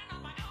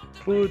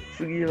 Putz,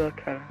 Guila,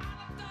 cara.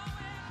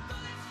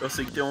 Eu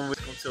sei que tem uma vez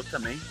que aconteceu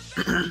também.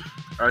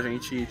 A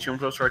gente tinha um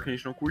professor que a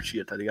gente não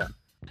curtia, tá ligado?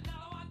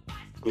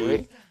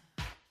 Oi?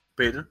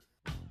 Pedro?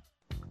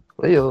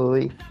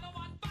 Oi.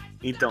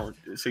 Então,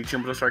 eu sei que tinha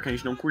um professor que a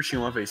gente não curtia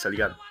uma vez, tá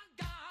ligado?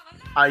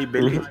 Aí,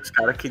 beleza, os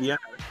caras queriam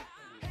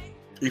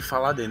ir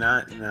falar dele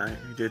na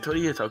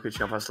diretoria e tal, que eu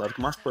tinha vacilado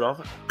com umas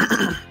provas.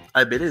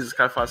 Aí, beleza, os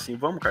caras falaram assim,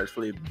 vamos, cara. Eu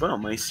falei,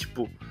 vamos, mas,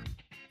 tipo,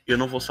 eu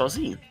não vou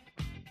sozinho.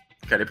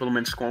 Quero ir pelo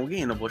menos com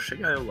alguém, não vou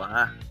chegar eu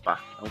lá, pá.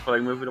 Aí um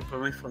colega meu virou pra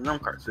mim e falou, não,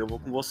 Carlos, eu vou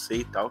com você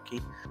e tal, que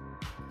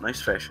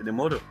nós fecha.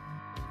 Demorou.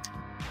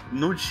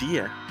 No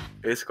dia,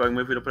 esse colega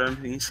meu virou pra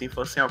mim assim e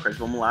falou assim, ó, Carlos,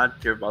 vamos lá,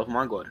 intervalo,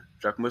 vamos agora.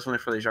 Já começou, né?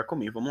 Eu falei, já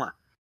comi, vamos lá.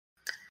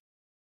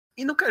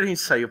 E no que a gente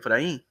saiu pra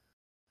ir,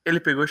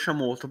 ele pegou e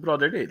chamou outro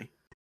brother dele.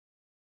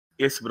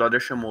 Esse brother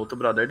chamou outro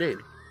brother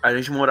dele. A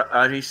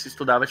gente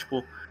estudava,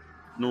 tipo,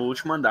 no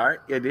último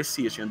andar e aí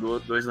descia, tinha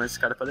dois lances de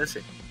escada pra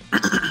descer.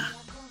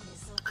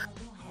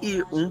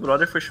 E um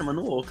brother foi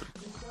chamando o outro.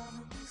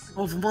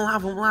 Oh,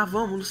 vamos lá,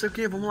 não sei o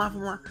que, vamos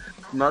lá.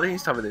 Na hora que a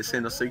gente tava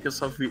descendo, eu sei que eu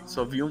só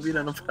vi um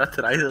virando pra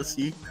trás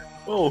assim.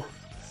 Oh,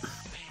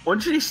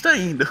 onde a gente tá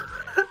indo?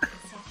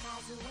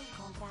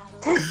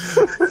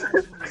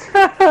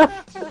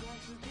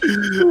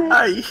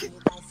 Aí,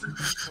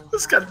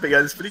 os caras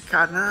pegaram e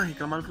explicaram,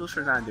 reclamaram do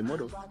professor,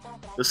 demorou.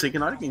 Eu sei que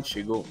na hora que a gente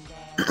chegou,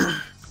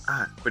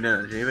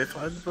 Fernanda, a gente vai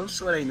falar do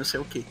professor aí, não sei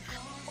o que.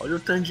 Olha o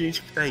tanto de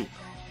gente que tá aí.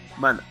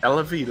 Mano,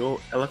 ela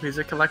fez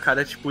aquela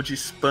cara tipo de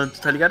espanto,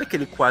 tá ligado?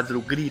 Aquele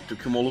quadro grito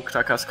que o maluco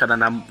tá com as caras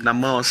na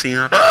mão assim,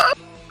 ó.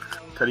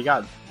 Tá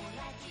ligado?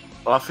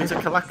 Ela fez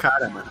aquela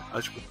cara, mano.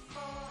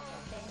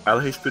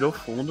 Ela respirou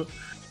fundo.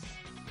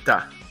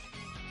 Tá.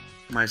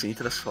 Mas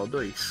entra só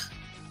dois.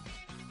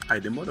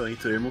 Aí demorou,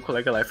 entrou eu e meu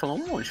colega lá e falou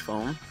um monte.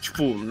 Falou,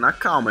 tipo, na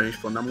calma, a gente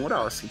falou na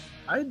moral, assim.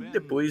 Aí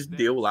depois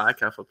deu lá,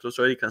 que ela falou,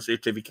 professor, ele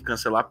teve que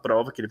cancelar a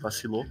prova, que ele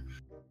vacilou.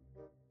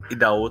 E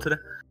da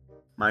outra.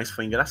 Mas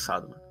foi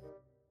engraçado, mano.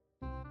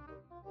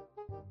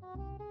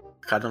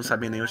 Cada um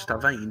sabia nem onde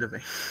tava indo,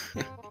 velho.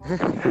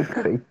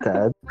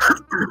 Coitado.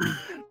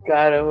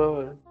 Caramba,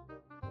 mano.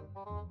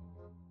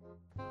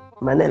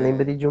 Mano,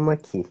 lembrei de uma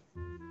aqui.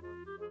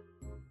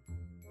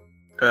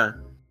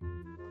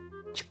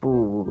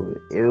 Tipo,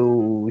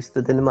 eu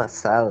estudei numa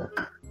sala.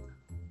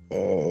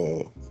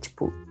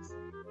 Tipo,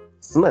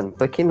 mano,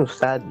 pra quem não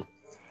sabe,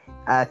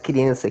 a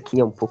criança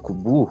aqui é um pouco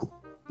burro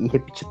e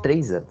repetiu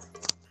 3 anos.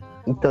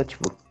 Então,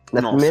 tipo,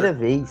 na primeira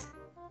vez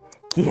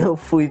que eu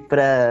fui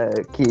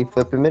que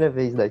foi a primeira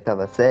vez da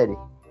 8ª série,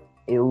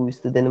 eu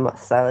estudei numa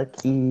sala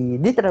que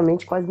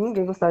literalmente quase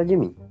ninguém gostava de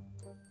mim.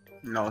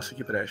 Nossa,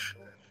 que brecha.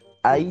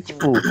 Aí,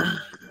 tipo,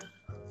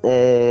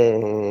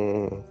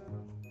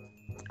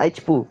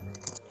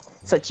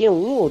 só tinha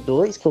 1 ou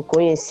 2 que eu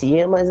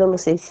conhecia, mas eu não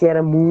sei se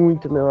era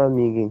muito meu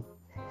amigo, hein,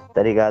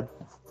 tá ligado?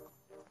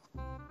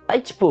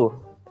 Aí,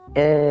 tipo,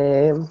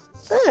 eu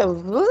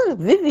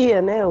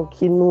vivia, né? O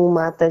que não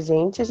mata a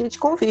gente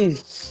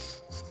convive.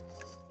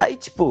 Aí,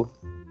 tipo,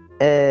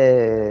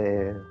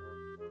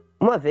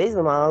 uma vez,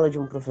 numa aula de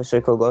um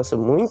professor que eu gosto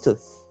muito,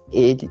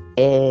 ele,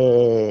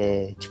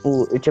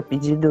 tipo, eu tinha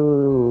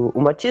pedido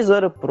uma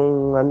tesoura pra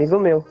um amigo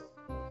meu.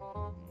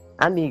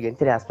 Amigo,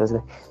 entre aspas,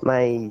 né?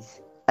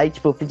 Mas, aí,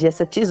 tipo, eu pedi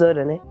essa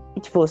tesoura, né?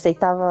 E, tipo, eu sei que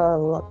tava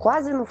lá,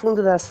 quase no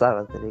fundo da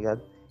sala, tá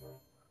ligado?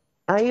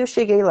 Aí eu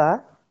cheguei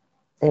lá,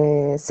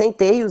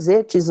 sentei, usei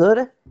a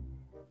tesoura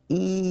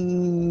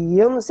e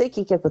eu não sei o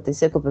que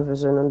aconteceu, que o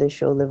professor não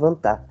deixou eu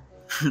levantar.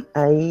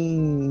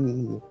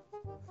 Aí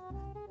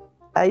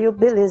eu,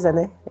 beleza,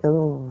 né?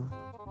 Eu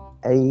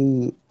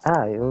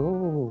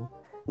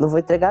não vou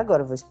entregar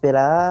agora, vou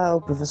esperar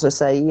o professor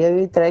sair, eu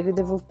entrego e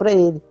devolvo pra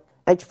ele.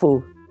 Aí,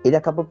 tipo, ele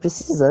acabou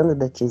precisando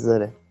da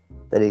tesoura.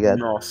 tá ligado?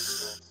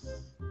 Nossa.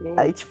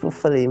 Aí, tipo, eu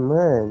falei,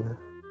 mano,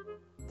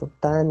 então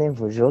tá, né?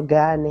 Vou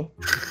jogar, né?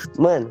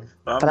 Mano,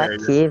 pra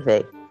merda. quê,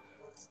 velho?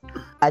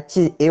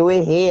 Eu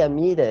errei a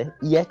mira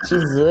e a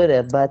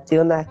tesoura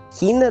bateu na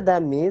quina da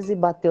mesa e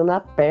bateu na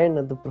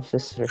perna do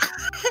professor.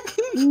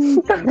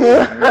 Meu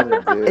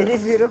Deus. Ele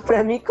virou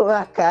pra mim com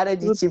a cara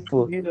de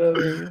tipo, Vira,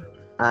 velho.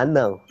 ah,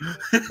 não.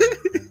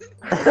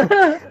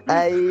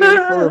 Aí ele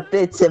falou,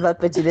 Pedro, você vai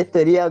pra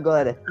diretoria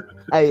agora?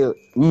 Aí eu,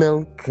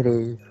 não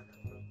creio.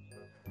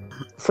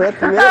 Foi a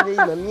primeira vez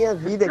na minha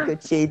vida que eu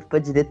tinha ido pra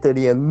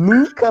diretoria.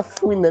 Nunca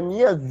fui na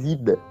minha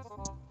vida.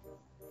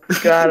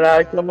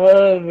 Caraca,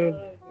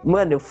 mano.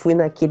 Mano, eu fui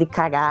naquele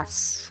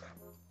cagaço.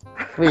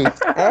 Fui.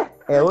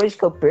 É hoje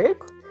que eu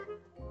perco?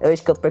 É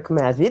hoje que eu perco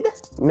minha vida?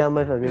 Minha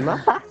mãe vai me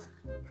matar.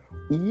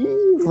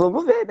 E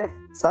vamos ver, né?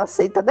 Só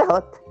aceita a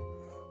derrota.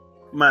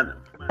 Mano.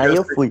 Aí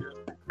eu fui.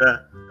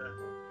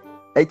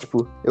 Aí,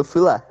 tipo, eu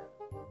fui lá.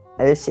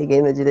 Aí eu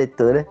cheguei na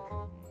diretora.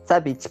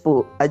 Sabe,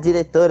 tipo, a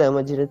diretora é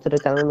uma diretora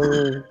que ela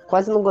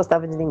quase não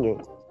gostava de ninguém.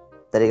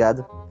 Tá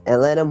ligado?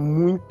 Ela era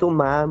muito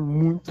má,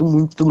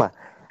 muito má.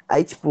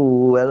 Aí,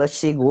 tipo, ela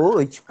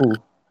chegou e, tipo,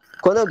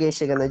 quando alguém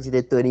chega na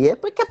diretoria é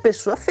porque a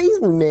pessoa fez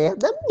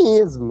merda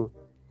mesmo.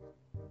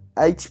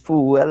 Aí,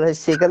 tipo, ela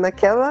chega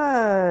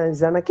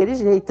já naquele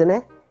jeito,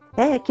 né?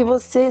 É que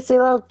você, sei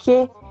lá o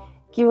quê,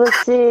 que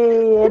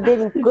você é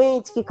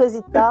delinquente, que coisa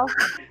e tal.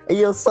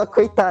 E eu só,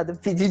 coitado,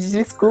 pedi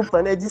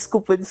desculpa, né?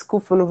 Desculpa,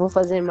 não vou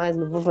fazer mais.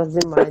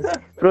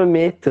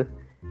 Prometo.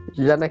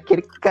 Já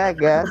naquele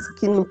cagaço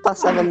que não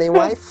passava nem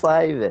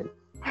Wi-Fi, velho.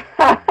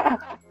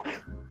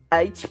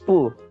 Aí,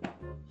 tipo,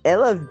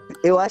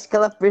 eu acho que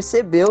ela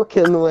percebeu que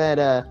eu não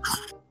era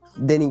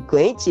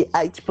delinquente.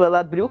 Aí, tipo, ela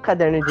abriu o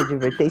caderno de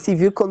advertência e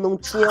viu que eu não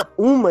tinha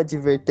uma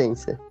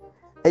advertência.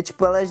 Aí,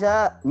 tipo, ela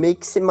já meio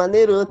que se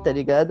maneirou, tá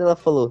ligado? Ela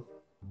falou,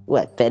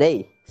 ué,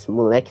 peraí, esse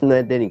moleque não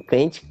é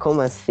delinquente?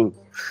 Como assim?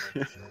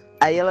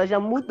 Aí ela já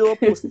mudou a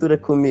postura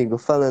comigo,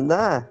 falando,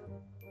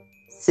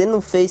 você não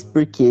fez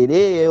por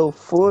querer,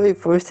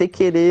 foi sem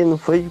querer, não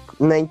foi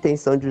na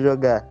intenção de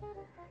jogar.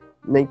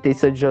 Na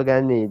intenção de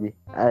jogar nele.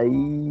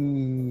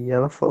 Aí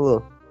ela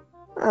falou,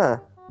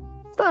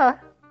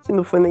 tá, se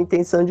não foi na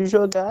intenção de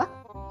jogar,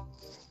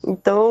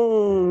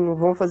 então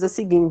vamos fazer o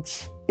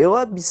seguinte, eu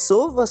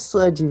absolvo a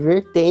sua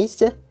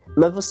advertência,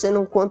 mas você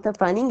não conta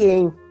pra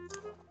ninguém.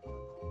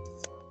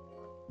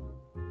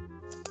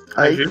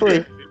 Aí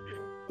foi.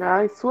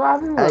 Ai,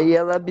 suave, mano. Aí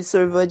ela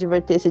absorveu a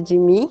advertência de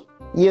mim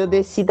e eu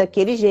desci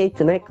daquele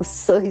jeito, né? Com um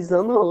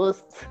sorrisão no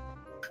rosto.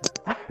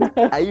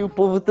 Aí o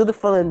povo todo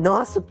falando,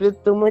 nossa, o Pedro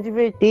tomou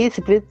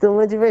advertência.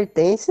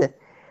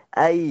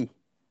 Aí,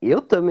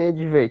 eu tomei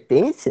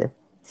advertência?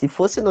 Se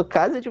fosse no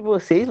caso de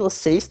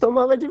vocês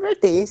tomavam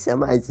advertência,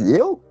 mas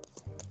eu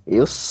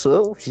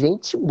sou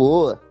gente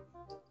boa.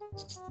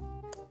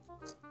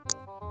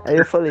 Aí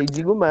eu falei,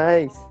 digo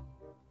mais.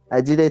 A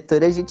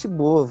diretora é gente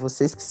boa,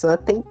 vocês que são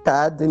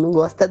atentados e não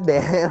gostam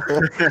dela.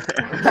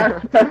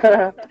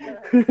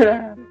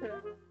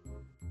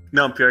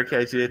 Não, pior que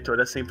a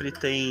diretora sempre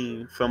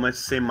tem fama de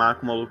ser má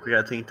com o maluco que é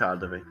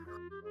atentado, velho.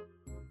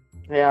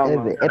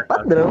 É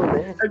padrão,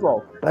 né? É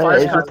igual. É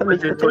Faz a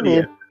justamente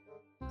diretoria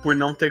por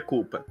não ter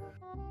culpa.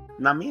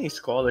 Na minha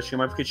escola tinha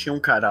uma época que tinha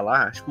um cara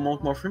lá, tipo,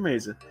 uma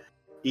firmeza.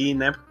 E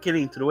na época que ele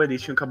entrou, ele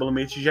tinha um cabelo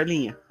meio de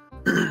gelinha.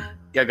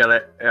 E a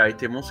galera. Aí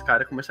teve uns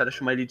caras que começaram a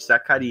chamar ele de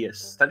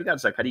Zacarias. Tá ligado,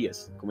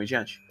 Zacarias?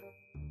 Comediante?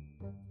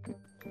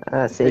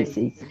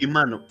 Sei. E,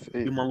 mano,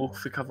 e o maluco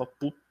ficava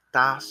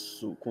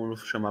putaço quando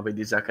chamava ele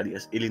de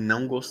Zacarias. Ele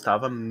não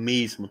gostava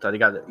mesmo, tá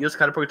ligado? E os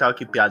caras perguntavam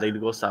que piada ele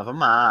gostava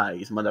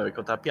mais, mandava ele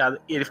contar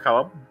piada, e ele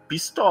ficava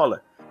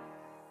pistola.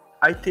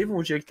 Aí teve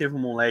um dia que teve um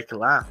moleque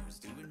lá,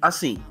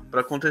 assim,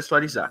 pra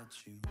contextualizar.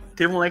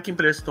 Teve um moleque que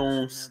emprestou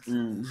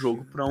um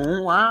jogo pra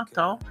um lá e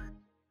tal,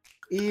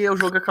 e o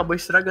jogo acabou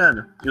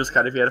estragando. E os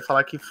caras vieram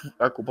falar que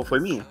a culpa foi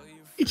minha.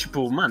 E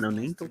tipo, mano, eu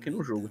nem toquei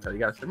no jogo, tá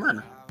ligado? Eu falei,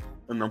 mano,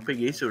 eu não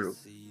peguei seu jogo.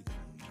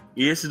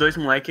 E esses dois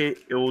moleques,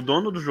 o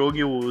dono do jogo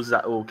e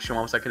o que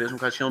chamava Zacarias, no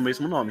caso, tinham o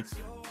mesmo nome.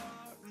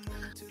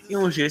 E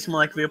um dia esse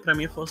moleque veio pra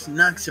mim e falou assim,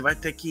 não, que você vai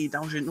ter que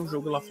dar um jeito no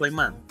jogo. Eu falei,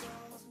 mano,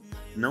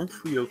 não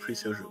fui eu que fiz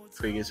seu jogo.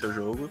 Peguei seu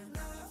jogo.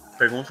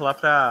 Pergunta lá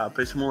pra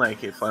esse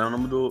moleque, fala o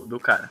nome do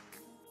cara.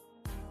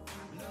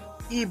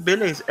 E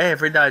beleza, é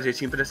verdade, ele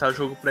tinha emprestado o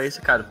jogo pra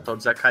esse cara, pro tal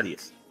de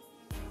Zacarias.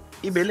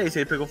 E beleza,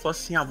 ele pegou e falou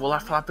assim, vou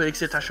lá falar pra ele que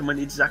você tá chamando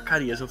ele de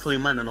Zacarias. Eu falei,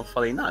 mano, eu não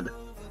falei nada.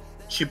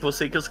 Tipo, eu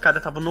sei que os caras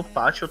estavam no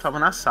pátio, eu tava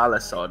na sala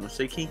essa hora. Não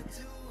sei que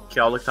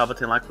aula que tava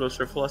tendo lá, que o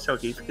professor falou assim,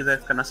 alguém que quiser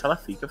ficar na sala,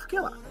 fica. Eu fiquei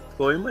lá.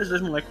 Ficou eu e mais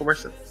dois moleques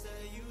conversando.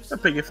 Eu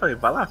peguei e falei,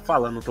 vai lá,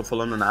 fala, não tô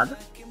falando nada.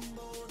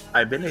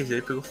 Aí beleza,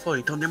 ele pegou e falou,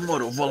 então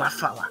demorou, vou lá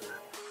falar.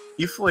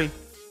 E foi.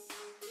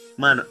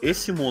 Mano,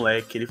 esse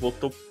moleque, ele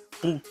voltou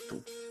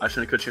puto,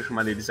 achando que eu tinha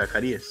chamado ele de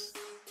Zacarias.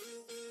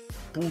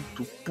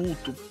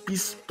 Puto,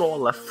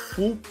 pistola,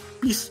 full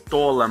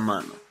pistola,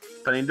 mano.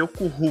 Prendeu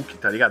com o Hulk,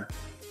 tá ligado?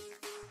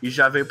 E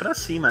já veio pra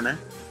cima, né?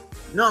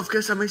 Não, eu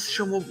fiquei sabendo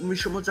que me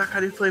chamou de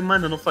Zacarias. Eu falei,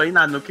 mano, eu não falei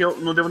nada,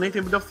 não deu nem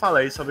tempo de eu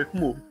falar, ele só veio com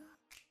o murro.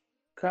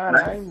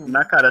 Caralho, mano.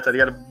 Na cara, tá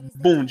ligado?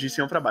 Bum, de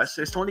cima pra baixo.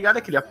 Vocês estão ligados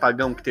aquele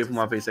apagão que teve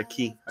uma vez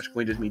aqui? Acho que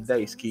foi em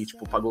 2010, que,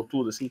 tipo, apagou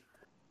tudo, assim?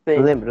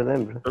 Eu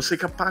lembro. Eu sei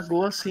que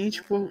apagou, assim,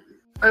 tipo...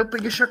 Aí eu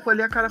peguei,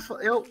 chacoalhei a cara,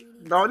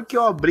 na hora que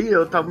eu abri,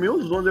 eu tava meio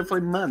zoando, eu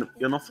falei, mano,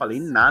 eu não falei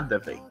nada,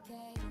 velho.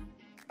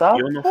 Tá,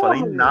 Eu não porra,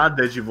 falei mano.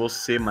 nada de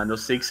você, mano. Eu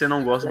sei que você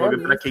não gosta do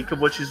bagulho, pra que eu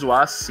vou te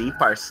zoar assim,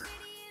 parça?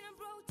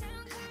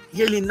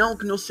 E ele, não,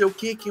 que não sei o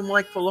que o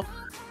moleque falou.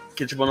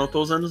 Que, tipo, eu não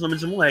tô usando os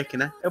nomes do moleque,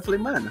 né? Aí eu falei,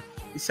 mano,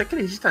 e você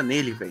acredita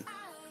nele, velho?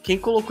 Quem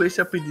colocou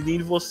esse apelido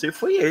em você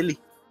foi ele.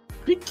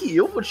 Por que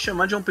eu vou te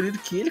chamar de um apelido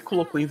que ele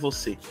colocou em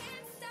você?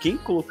 Quem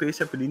colocou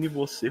esse apelido em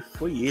você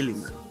foi ele,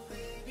 mano.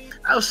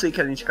 Ah, eu sei que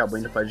a gente acabou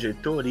indo pra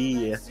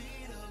diretoria.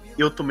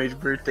 Eu tomei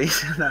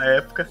advertência na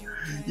época.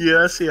 E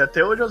assim,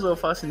 até hoje eu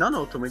falo assim, não,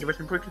 eu tomei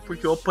advertência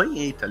porque eu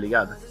apanhei, tá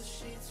ligado?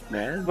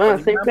 Né?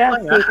 Mano, sempre é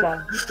assim,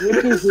 cara.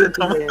 Muito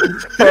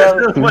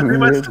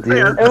injusto,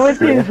 velho. É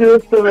muito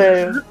injusto,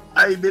 velho.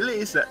 Aí,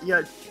 beleza.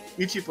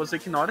 E tipo, eu sei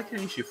que na hora que a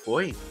gente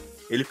foi,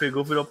 ele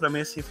pegou, virou pra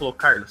mim assim e falou,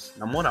 Carlos,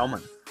 na moral,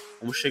 mano,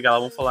 vamos chegar lá,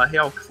 vamos falar a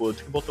real, que foi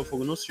outro que botou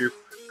fogo no circo.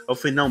 Eu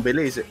falei, não,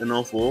 beleza, eu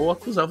não vou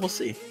acusar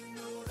você.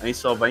 A gente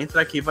só vai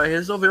entrar aqui e vai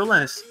resolver o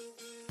lance.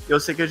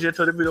 Eu sei que a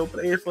diretora virou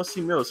pra ele e falou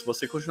assim, meu, se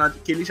você continuar...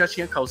 Que ele já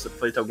tinha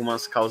feito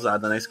algumas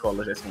causadas na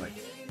escola, já esse moleque.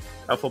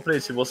 Ela falou pra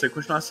ele, se você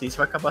continuar assim, você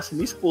vai acabar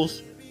sendo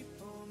expulso.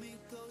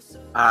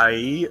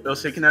 Aí, eu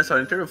sei que nessa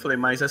hora eu falei,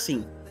 mas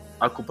assim,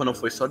 a culpa não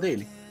foi só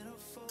dele.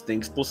 Tem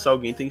que expulsar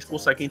alguém, tem que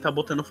expulsar quem tá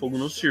botando fogo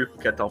no circo,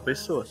 que é tal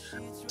pessoa.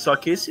 Só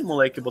que esse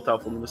moleque que botava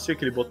fogo no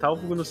circo, ele botava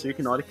fogo no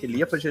circo e na hora que ele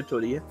ia pra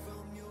diretoria,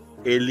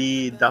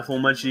 ele dava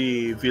uma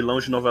de vilão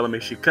de novela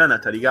mexicana,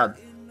 tá ligado?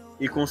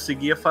 E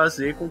conseguia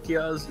fazer com que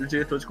os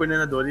diretores e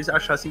coordenadores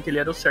achassem que ele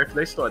era o certo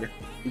da história.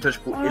 Então,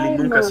 tipo, ele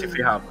nunca se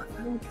ferrava.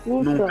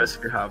 Nunca se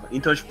ferrava.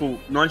 Então, tipo,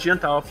 não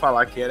adiantava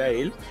falar que era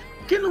ele,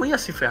 porque ele não ia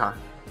se ferrar.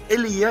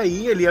 Ele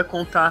ia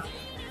contar.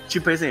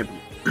 Tipo, exemplo,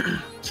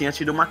 tinha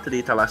tido uma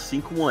treta lá,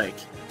 5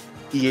 moleque.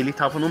 E ele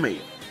tava no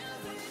meio.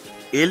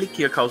 Ele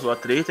que causou a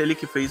treta, ele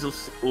que fez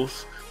os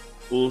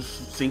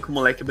 5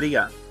 moleque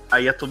brigar.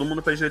 Aí ia todo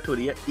mundo pra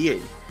diretoria e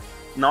ele.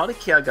 Na hora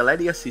que a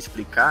galera ia se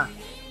explicar,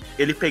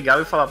 ele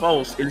pegava e falava,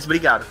 eles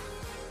brigaram.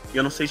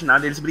 Eu não sei de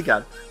nada, eles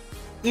brigaram.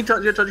 Então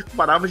o diretor tipo,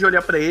 parava de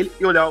olhar pra ele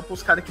e olhava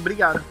pros caras que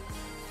brigaram.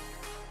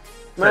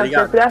 Mano,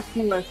 sempre é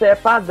assim, mano. Isso é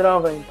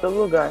padrão, velho, em todo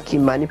lugar. Que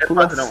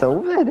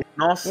manipulação, velho.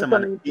 Nossa,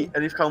 mano, e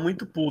ele ficava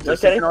muito puto. Eu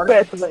quero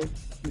esperto, velho.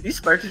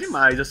 Esperto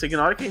demais. Eu sei que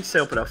na hora que a gente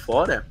saiu pra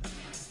fora,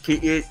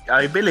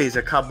 aí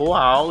beleza, acabou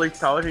a aula e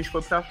tal, a gente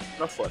foi pra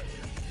fora.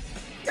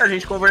 E a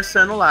gente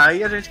conversando lá,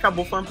 e a gente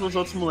acabou falando pros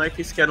outros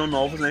moleques que eram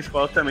novos na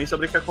escola também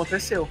sobre o que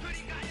aconteceu.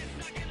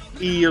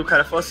 E o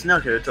cara falou assim, não, a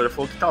diretora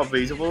falou que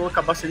talvez eu vou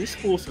acabar sendo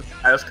expulso.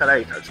 Aí os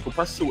caras, cara,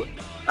 desculpa a sua.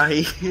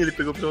 Aí ele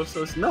pegou pro outro e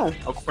falou assim, não,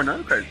 a culpa não é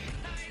do Carlos.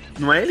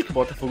 Não é ele que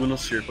bota fogo no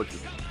circo aqui.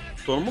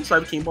 Todo mundo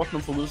sabe quem bota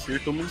no fogo no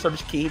circo, todo mundo sabe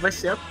de quem vai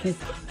ser a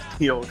culpa.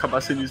 E eu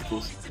acabar sendo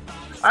expulso.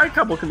 Aí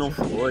acabou que não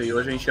foi,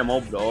 hoje a gente chama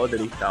o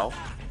brother e tal.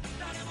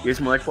 E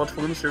esse moleque bota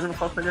fogo no circo e eu não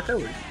falo com ele até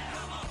hoje.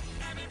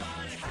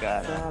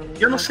 Cara.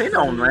 E eu não sei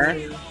não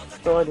é?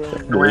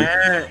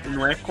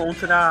 Não é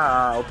contra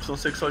a opção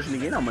sexual de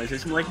ninguém não, mas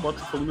esse moleque bota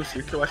fogo no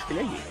circo, eu acho que ele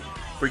é gay.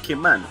 Porque,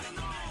 mano,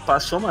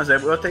 passou umas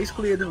épocas, eu até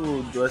excluí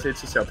das redes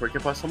sociais, porque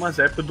passou umas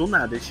épocas do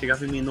nada, ele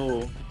chegava em mim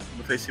no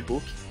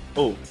Facebook,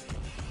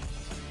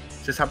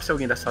 você sabe se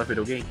alguém da sala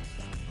virou gay?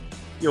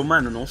 E eu,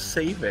 mano, não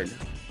sei, velho.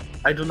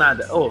 Aí do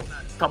nada,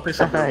 tal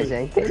pessoa virou gay.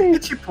 Já entendi. E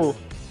tipo,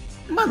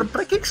 mano,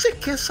 pra que você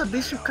quer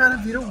saber se o cara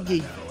virou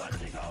gay?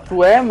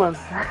 Tu é, mano?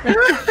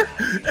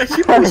 É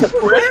tipo,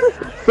 tu é?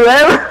 Tu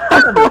é,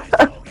 mano?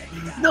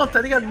 Não,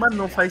 tá ligado? Mano,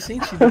 não faz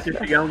sentido você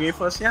chegar alguém e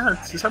falar assim,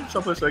 você sabe que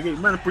sua pessoa é gay?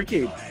 Mano, por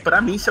quê? Pra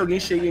mim, se alguém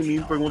chega em mim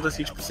e pergunta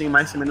assim, tipo, sem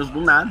mais, sem menos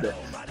do nada,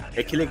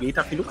 é que ele é gay e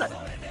tá afim do cara.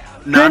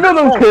 Quem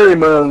não quer,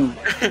 mano?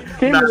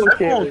 Quem não Nada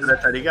quer? contra,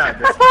 tá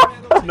ligado?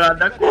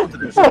 Nada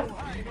contra.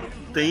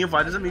 Tenho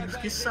vários amigos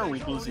que são,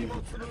 inclusive.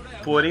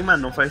 Porém,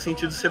 mano, não faz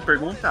sentido você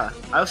perguntar.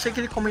 Aí eu sei que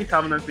ele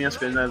comentava nas minhas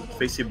coisas no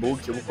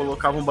Facebook, eu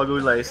colocava um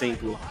bagulho lá,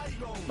 exemplo.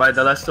 Vai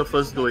da Last of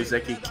Us 2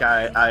 aqui, que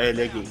a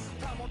Ellie é gay.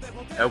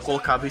 Aí eu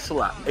colocava isso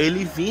lá.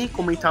 Ele vinha e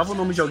comentava o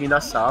nome de alguém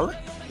da sala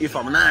e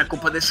falava, não, é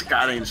culpa desse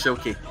cara aí, não sei o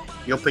quê.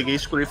 E eu peguei e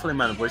escolhi e falei,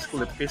 mano, vou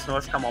escolher porque senão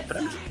vai ficar mal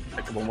pra mim.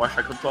 É que vão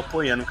achar que eu tô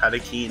apoiando o cara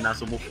aqui nas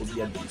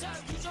homofobia dele.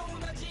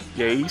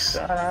 E é isso.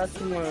 Caraca,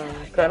 mano.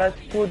 O cara,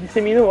 tipo,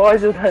 dissemina o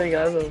ódio, tá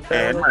ligado?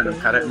 Mano, o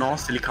cara,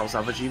 nossa, ele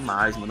causava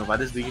demais, mano.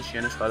 Várias brigas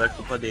tinha na escola, era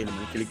culpa dele,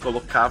 mano. Que ele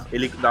colocava,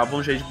 ele dava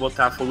um jeito de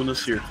botar fogo no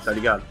circo, tá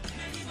ligado?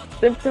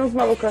 Sempre tem uns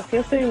malucos assim,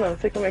 eu sei, mano.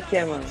 Sei como é que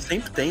é, mano.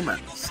 Sempre tem,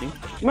 mano. Sempre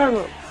tem.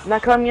 Mano,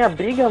 naquela minha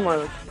briga,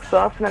 mano,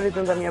 só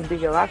finalizando a minha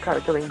briga lá, cara,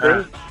 que eu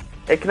lembrei,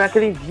 é que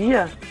naquele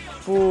dia,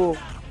 tipo,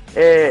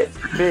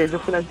 eu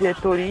fui na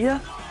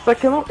diretoria, só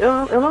que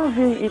eu não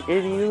vi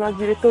ele indo na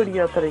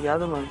diretoria, tá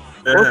ligado, mano?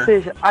 Ou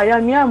seja, aí a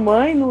minha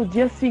mãe, no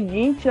dia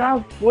seguinte,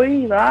 ela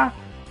foi lá,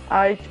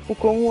 aí, tipo,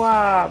 como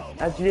a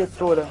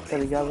diretora, tá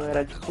ligado?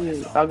 Era, tipo,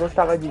 ela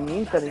gostava de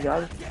mim, tá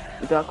ligado?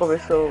 Então ela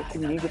conversou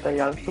comigo, tá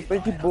ligado? Super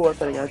de boa,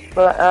 tá ligado?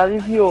 Tipo, ela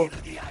aliviou.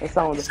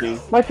 essa onda. Sim.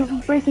 Mas tipo, eu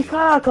pensei,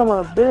 caraca,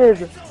 mano,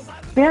 beleza.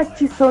 Quem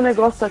atiçou o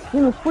negócio aqui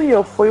não fui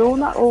eu, foi o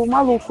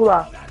maluco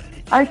lá.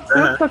 Aí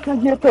eu tô aqui na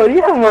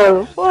diretoria,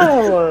 mano. Porra,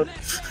 mano.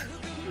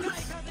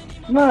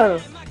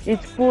 Mano, e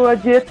tipo, a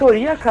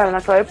diretoria, cara,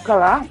 naquela época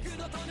lá,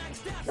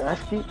 eu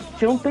acho que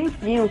tinha um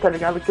tempinho, tá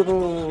ligado? Que eu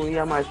não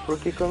ia mais.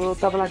 Porque quando eu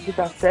tava na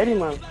quinta série,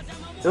 mano,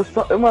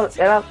 mano,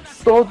 era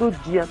todo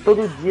dia,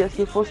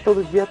 se fosse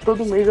todo dia,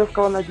 todo mês eu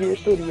ficava na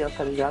diretoria,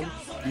 tá ligado?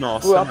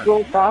 Nossa,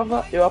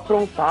 Eu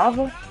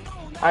aprontava,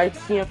 aí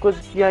tinha coisa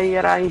que aí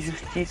era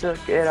injustiça,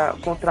 que era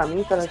contra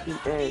mim, tá ligado?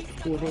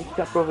 Que a gente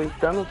se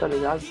aproveitando, tá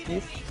ligado?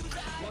 Disso.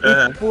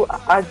 E tipo,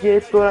 a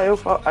diretora,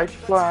 aí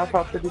tipo, ela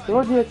falava pra diretora,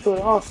 ô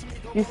diretora, ó,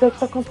 isso aí que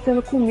tá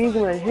acontecendo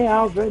comigo, é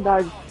real,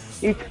 verdade.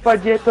 E tipo, a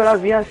diretora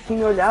vinha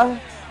assim, olhava,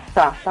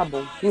 tá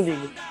bom, me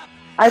liga.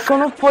 Aí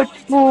quando foi,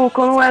 tipo,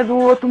 quando é do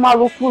outro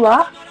maluco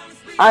lá,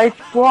 aí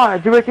tipo, ó,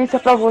 advertência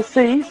pra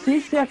você, isso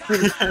e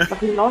aquilo. Eu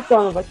falei, nossa,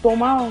 mano, vai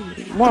tomar.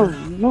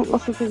 Mano,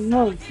 nossa,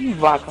 mano, que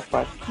vaca,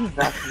 pai, que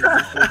vaca.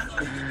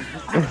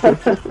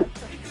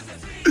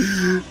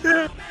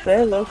 Você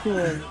é louco,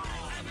 mano.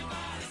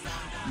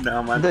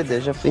 Não, mas... Doido,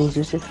 eu já fui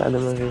injustiçado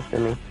uma vez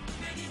também.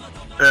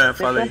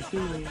 Falei. Assim,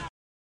 mano.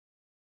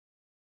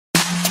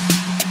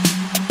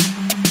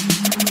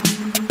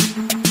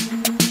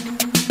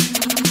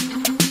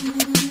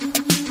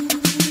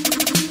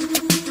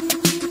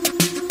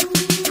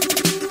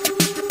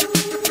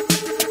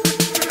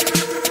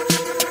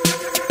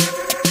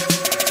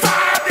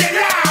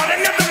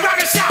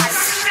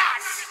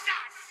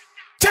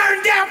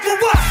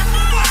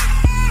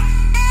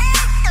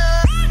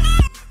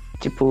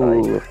 Tipo,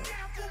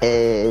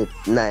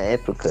 na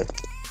época,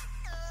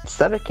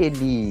 sabe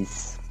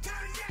aqueles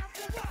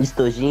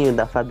estojinhos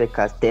da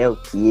Faber-Castell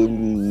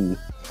que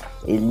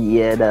ele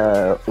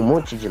era um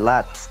monte de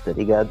lápis, tá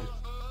ligado?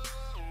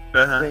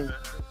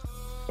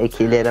 É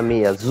que ele era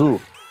meio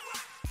azul.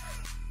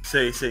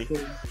 Sei.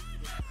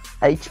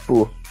 Aí,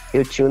 tipo,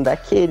 eu tinha um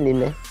daquele,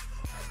 né?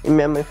 E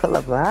minha mãe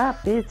falava,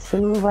 Pedro, você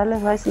não vai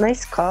levar isso na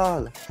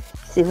escola.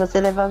 Se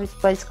você levar isso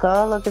pra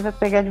escola, alguém vai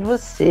pegar de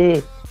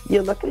você. E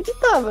eu não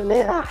acreditava,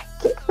 né?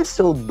 Quem vai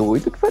ser o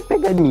doido que vai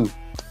pegar em mim?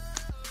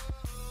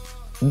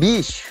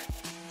 Bicho,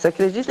 você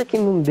acredita que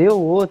não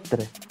deu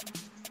outra?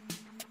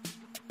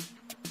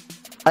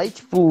 Aí,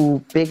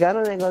 tipo,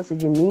 pegaram o negócio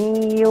de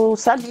mim e eu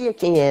sabia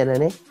quem era,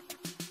 né?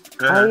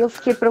 Aí eu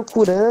fiquei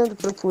procurando.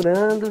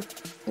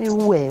 Aí,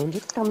 ué, onde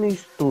é que tá o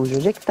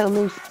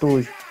meu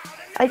estojo?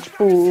 Aí,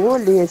 tipo, eu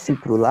olhei assim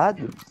pro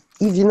lado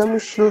e vi na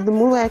mochila do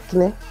moleque,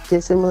 né? Que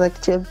esse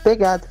moleque tinha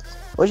pegado.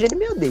 Hoje ele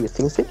me odeia,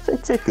 tenho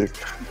 100% de certeza.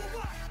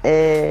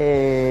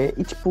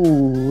 E tipo,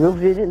 eu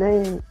vi ele,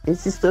 né?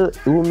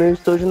 O meu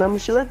estojo na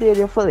mochila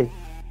dele. Eu falei,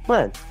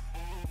 mano,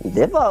 me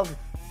devolve.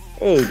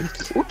 Ele,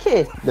 o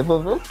quê?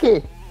 Devolveu o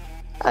quê?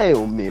 Aí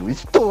o meu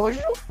estojo.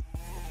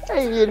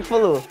 Aí ele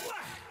falou,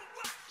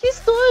 que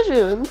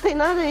estojo? Não tem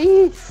nada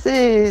aí.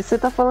 Você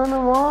tá falando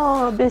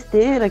mó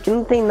besteira, que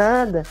não tem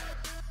nada.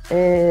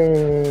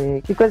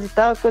 Que coisa e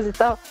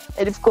tal.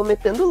 Ele ficou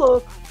metendo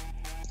louco.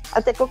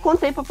 Até que eu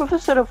contei pra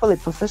professora. Eu falei,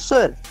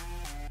 professora,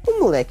 o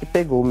moleque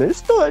pegou o meu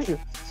estojo.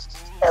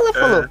 Ela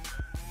falou,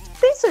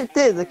 tem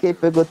certeza que ele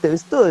pegou teu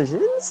estojo?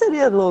 Ele não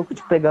seria louco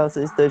de pegar o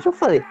seu estojo? Eu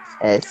falei,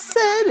 é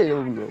sério,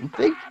 eu não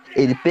peguei.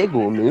 Ele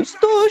pegou o meu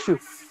estojo.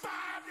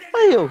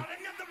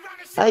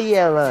 Aí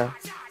ela,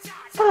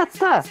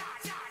 tá.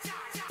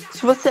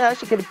 Se você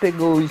acha que ele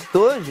pegou o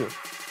estojo,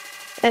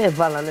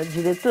 vá lá na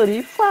diretoria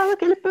e fala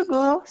que ele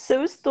pegou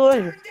seu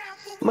estojo.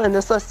 Mano,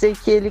 eu só sei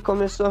que ele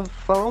começou a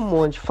falar um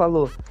monte.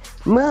 Falou,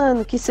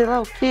 mano, que sei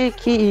lá o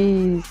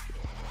que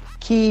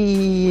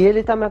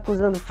ele tá me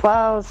acusando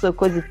falso,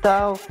 coisa e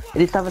tal.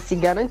 Ele tava se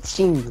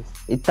garantindo.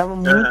 Ele tava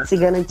muito se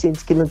garantindo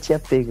de que não tinha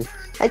pego.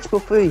 Aí, tipo, eu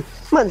fui,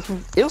 mano,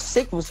 eu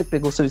sei que você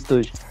pegou seu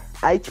estojo.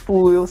 Aí,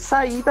 tipo, eu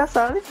saí da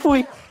sala e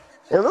fui.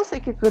 Eu não sei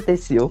o que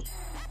aconteceu.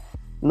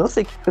 Mas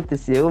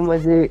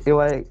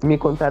me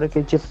contaram que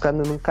ele tinha ficado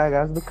num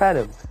cagaço do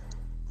caramba.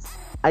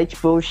 Aí,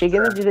 tipo, eu cheguei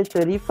na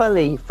diretoria e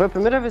falei. Foi a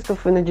primeira vez que eu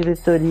fui na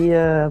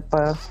diretoria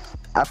pra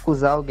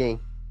acusar alguém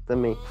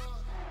também.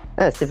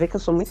 Você vê que eu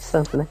sou muito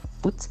santo, né?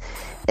 Putz.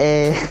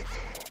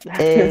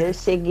 Eu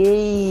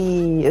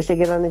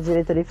cheguei lá na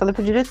diretoria e falei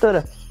pra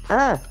diretora,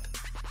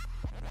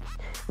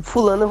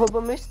 fulano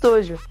roubou meu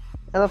estojo.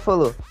 Ela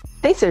falou,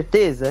 tem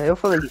certeza? Eu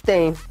falei,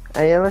 tem.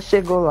 Aí ela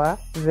chegou lá,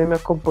 veio me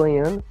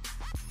acompanhando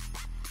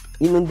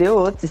e não deu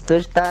outro. O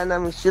estojo tá na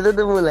mochila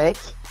do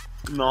moleque.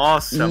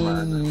 Nossa,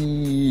 mano.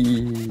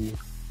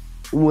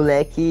 O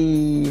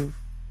moleque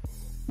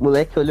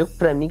olhou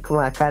pra mim com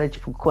uma cara,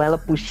 tipo, com ela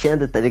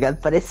puxando, tá ligado?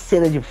 Parece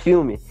cena de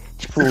filme.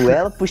 Tipo,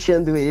 ela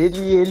puxando ele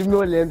e ele me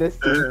olhando assim,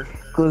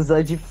 com os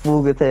olhos de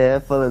fuga, tá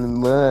ligado? Falando,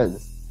 mano,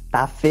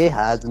 tá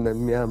ferrado na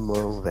minha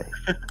mão, velho.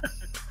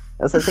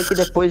 Eu só sei que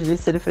depois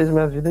disso ele fez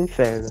minha vida um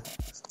inferno.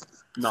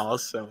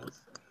 Nossa, mano.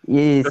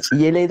 E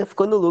ele ainda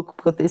ficou no lucro,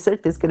 porque eu tenho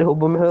certeza que ele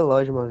roubou meu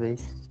relógio uma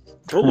vez.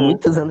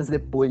 Muitos anos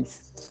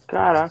depois.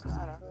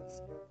 Caraca.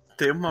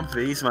 Teve uma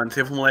vez, mano,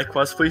 teve um moleque que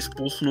quase foi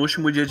expulso no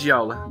último dia de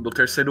aula do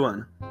terceiro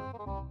ano.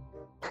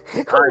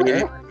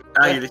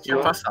 Aí ele tinha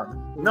passado.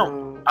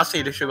 Não, assim,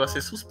 ele chegou a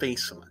ser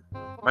suspenso, mano.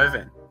 Vai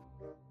vendo.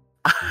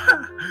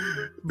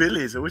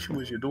 Beleza,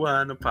 último dia do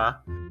ano,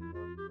 pá.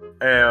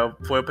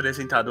 Foi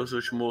apresentado os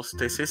últimos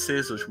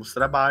TCCs, os últimos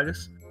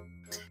trabalhos.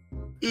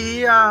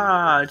 E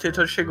a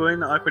diretora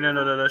a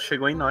coordenadora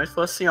chegou em nós e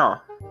falou assim, ó.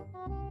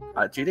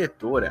 A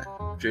diretora,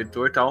 o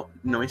diretor e tal,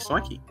 não estão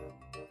aqui,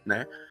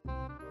 né?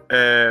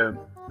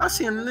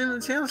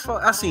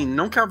 Assim,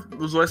 não que ela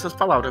usou essas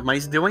palavras,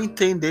 mas deu a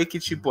entender que,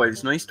 tipo,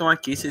 eles não estão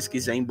aqui, se eles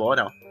quiserem ir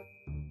embora, ó.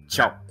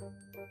 Tchau.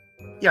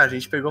 E a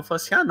gente pegou e falou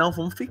assim, não,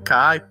 vamos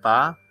ficar e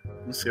pá,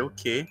 não sei o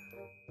quê.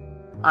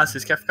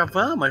 Vocês querem ficar?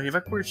 Vamos, a gente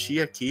vai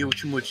curtir aqui o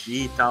último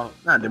dia e tal.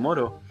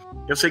 Demorou.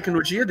 Eu sei que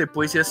no dia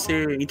depois ia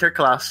ser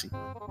interclasse.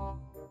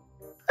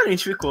 A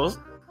gente ficou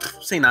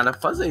sem nada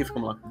pra fazer,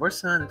 ficamos lá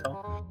conversando e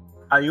tal.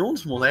 Aí um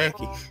dos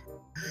moleques,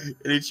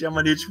 ele tinha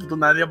mania, tipo, do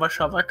nada e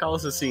abaixava a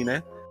calça, assim,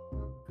 né?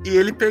 E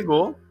ele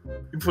pegou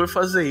e foi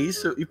fazer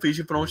isso e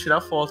pediu pra não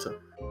tirar foto.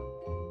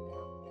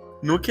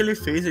 No que ele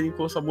fez, ele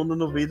encostou a bunda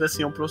no vidro,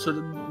 assim, o professor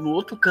no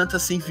outro canto,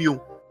 assim,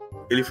 viu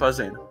ele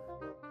fazendo.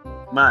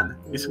 Mano,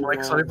 esse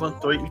moleque só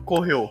levantou e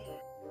correu.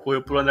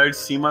 Correu pro andar de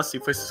cima, assim,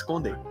 foi se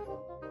esconder.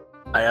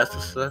 Aí as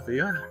pessoas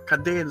veio,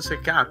 cadê? Não sei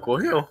o que.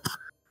 Correu.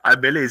 Aí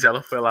beleza,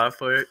 ela foi lá,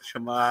 foi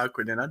chamar a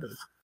coordenadora.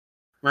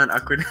 Mano,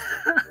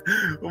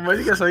 o mais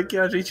engraçado é que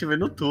a gente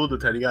vendo tudo,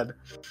 tá ligado?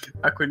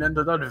 A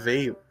coordenadora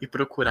veio e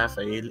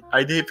procurava ele.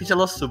 Aí de repente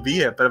ela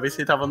subia pra ver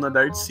se ele tava no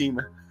andar de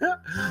cima.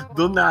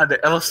 Do nada,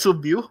 ela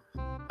subiu.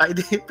 Aí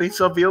de repente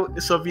só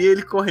via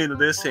ele correndo,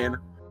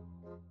 descendo.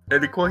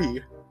 Ele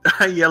corria.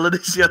 Aí ela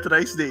descia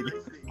atrás dele.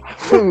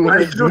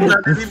 Aí do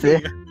nada ele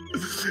vinha.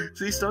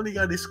 Vocês estão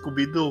ligados em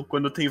Scooby-Doo?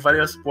 Quando tem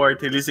várias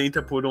portas, eles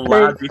entram por um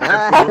lado e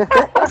entram por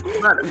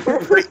outro. Mano,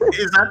 foi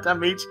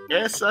exatamente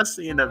essa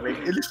cena, velho.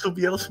 Ele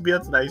subia, ela subia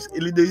atrás.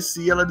 Ele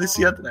descia, ela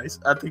descia atrás.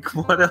 Até que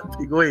uma hora ela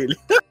pegou ele.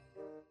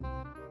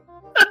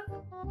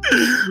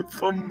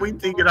 Foi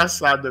muito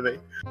engraçado,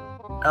 velho.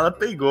 Ela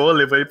pegou,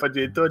 levou ele pra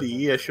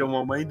diretoria,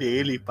 chamou a mãe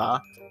dele e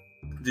pá.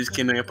 Disse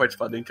que não ia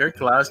participar da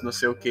interclasse, não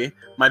sei o que.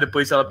 Mas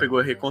depois ela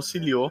pegou e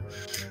reconciliou.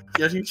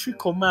 E a gente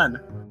ficou, mano,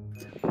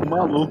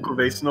 maluco,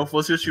 velho. Se não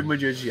fosse o último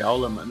dia de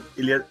aula, mano,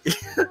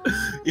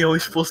 iam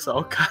expulsar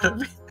o cara,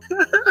 velho.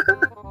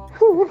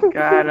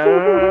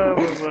 Caramba,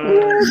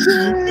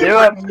 mano. Meu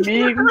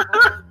amigo.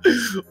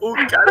 O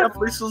cara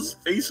foi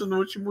suspenso no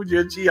último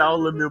dia de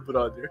aula, meu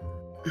brother.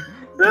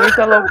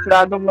 Muito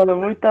aloprado, mano.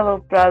 Muito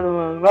aloprado,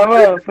 mano. Mas,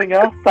 mano, foi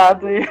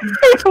engraçado.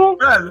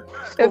 Mano,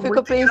 eu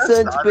fico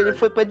pensando, tipo, ele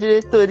foi pra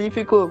diretoria e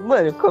ficou,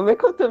 mano, como é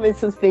que eu tomei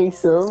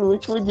suspensão no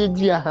último dia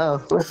de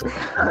aula?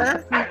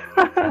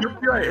 E o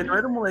pior, ele não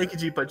era um moleque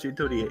de ir pra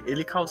diretoria.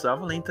 Ele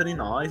causava lenta em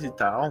nós e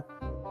tal.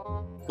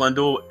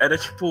 Quando era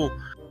tipo...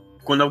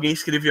 Quando alguém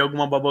escrevia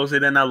alguma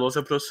baboseira na lousa,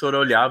 a professora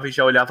olhava e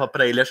já olhava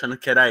pra ele achando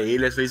que era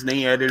ele. Às vezes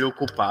nem era ele o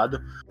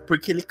culpado.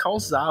 Porque ele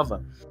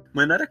causava.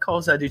 Mas não era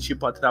causar de,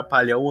 tipo,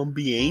 atrapalhar o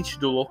ambiente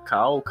do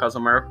local, causar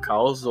maior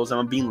caos,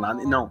 Osama Bin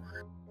Laden, não.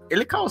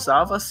 Ele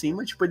causava assim,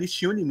 mas, tipo, ele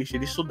tinha um limite.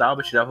 Ele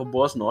estudava, tirava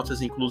boas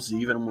notas,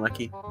 inclusive. Era um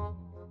moleque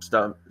que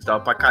estudava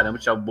pra caramba,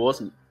 tirava boas,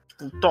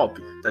 tipo,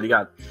 top, tá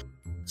ligado?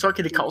 Só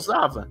que ele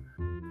causava.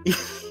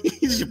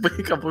 E tipo,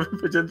 ele acabou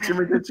pedindo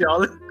time de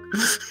aula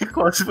e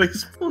quase foi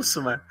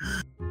expulso, mano.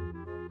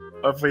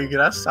 Mas foi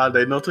engraçado.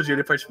 Aí no outro dia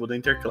ele participou da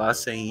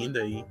interclasse ainda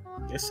e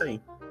é isso aí.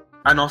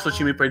 Nosso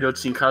time perdeu de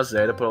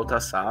 5-0 pra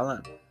outra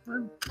sala.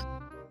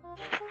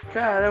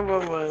 Caramba,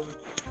 mano.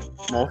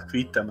 Mó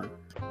fita, mano.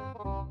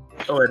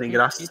 Era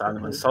engraçado,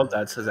 mano.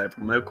 Saudades dessas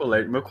épocas.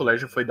 Meu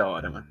colégio foi da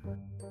hora, mano.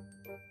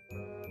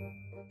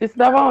 Você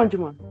estudava onde,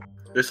 mano?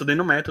 Eu estudei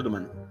no método,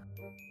 mano.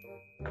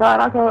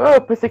 Caraca,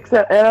 eu pensei que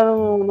você era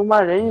no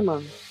Marém,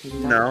 mano.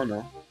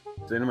 Não.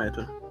 Estudei no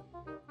método.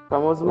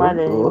 Famoso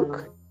Marém,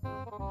 mano.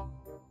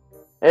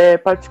 É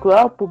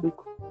particular ou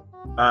público?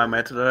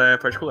 Método é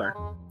particular.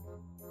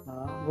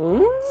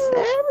 Você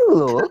é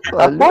louco,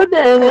 tá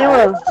podendo, hein,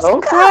 mano? Olha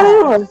o cara,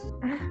 hein, mano.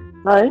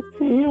 Aí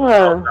sim,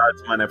 mano.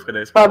 Saudades, mano, época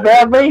da escola.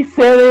 Fabé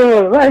vencendo, hein,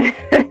 mano. Vai.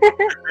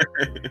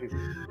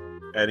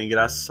 Era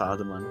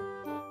engraçado, mano.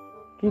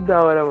 Que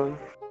da hora, mano.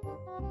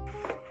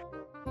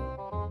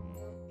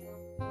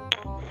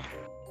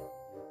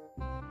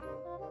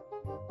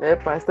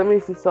 Mas também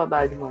sinto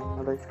saudade,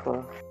 mano, da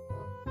escola.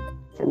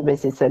 Sendo bem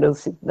sincero, eu não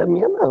sinto da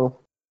minha, não.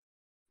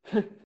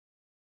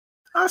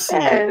 Assim,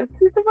 eu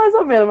sinto mais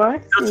ou menos,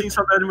 mas... Eu sinto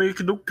saudade meio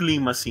que do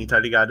clima, assim, tá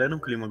ligado? Era um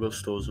clima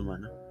gostoso,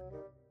 mano.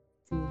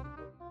 Sim.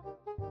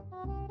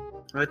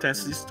 Vai ter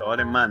essa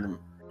história, mano.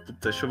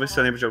 Puta, deixa eu ver se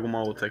eu lembro de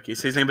alguma outra aqui.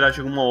 Se vocês lembrarem de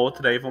alguma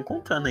outra aí, vão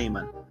contando aí,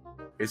 mano.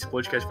 Esse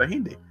podcast vai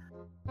render.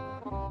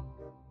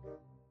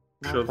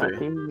 Deixa eu ver.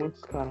 Tem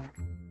muitos, cara.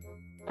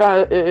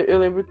 Cara, eu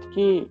lembro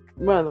que,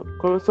 mano,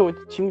 como eu sou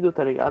muito tímido,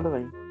 tá ligado,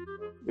 velho?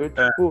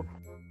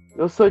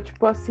 Eu sou,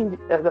 tipo, assim,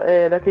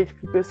 daquele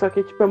tipo de pessoa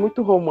que, tipo, é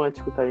muito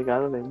romântico, tá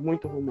ligado, velho?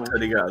 Muito romântico. Tá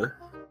ligado?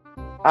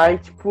 Aí,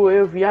 tipo,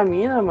 eu vi a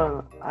mina,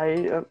 mano,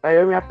 aí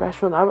eu me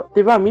apaixonava.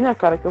 Teve uma mina,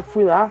 cara, que eu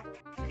fui lá,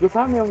 eu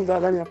falava mesmo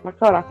da mina pra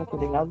caraca, tá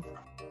ligado?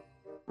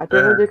 Aí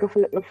teve um dia que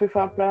eu fui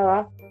falar pra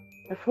lá,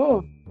 Aí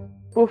falou,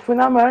 pô, fui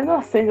na maior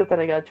inocência, tá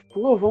ligado? Tipo,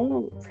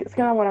 ô, você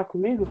quer namorar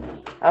comigo?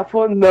 Ela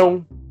falou,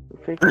 não. Eu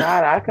falei,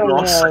 caraca,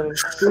 Nossa. mano,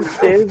 que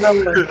tristeza,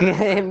 mano.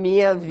 É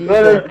minha Mano,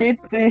 eu vida. fiquei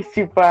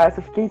triste,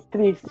 parça, eu fiquei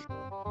triste.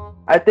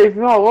 Aí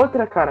teve uma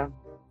outra, cara,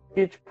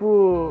 que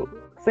tipo,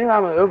 sei lá,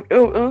 mano,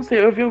 eu não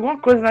sei, eu vi alguma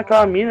coisa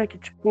naquela mina que,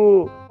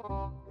 tipo,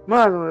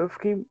 mano, eu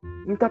fiquei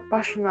muito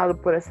apaixonado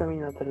por essa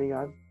mina, tá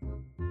ligado?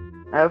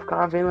 Aí eu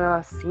ficava vendo ela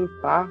assim,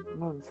 pá,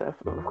 mano,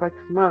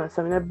 mano,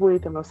 essa mina é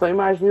bonita, mano, eu só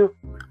imagino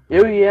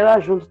eu e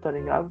ela junto, tá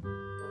ligado?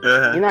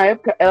 E na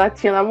época ela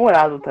tinha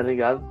namorado, tá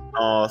ligado?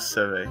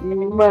 Nossa, velho. E,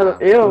 mano,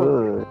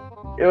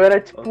 eu era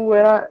tipo,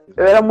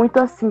 eu era muito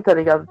assim, tá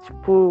ligado?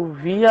 Tipo,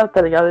 via,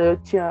 tá ligado? Eu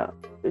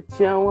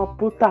tinha uma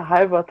puta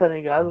raiva, tá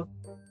ligado?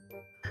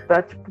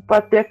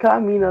 Pra ter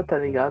aquela mina, tá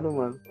ligado,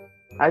 mano?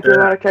 Aí tem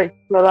uma hora que aí,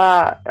 tipo,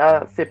 ela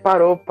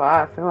separou,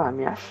 pá, falei,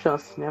 minha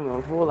chance, né, mano?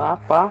 Eu vou lá,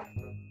 pá.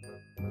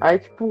 Aí,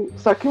 tipo,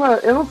 só que, mano,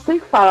 eu não sei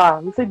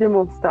falar, não sei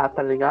demonstrar,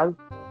 tá ligado?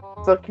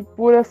 Só que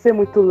por eu ser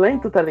muito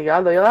lento, tá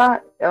ligado? Aí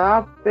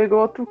ela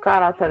pegou outro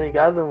cara, tá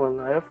ligado,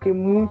 mano? Aí eu fiquei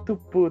muito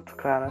puto,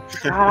 cara.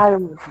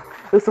 Caralho, mano.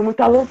 Eu sou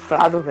muito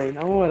aloprado, velho,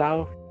 na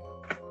moral.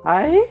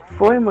 Aí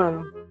foi,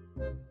 mano.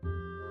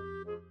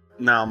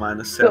 Não,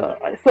 mano, céu.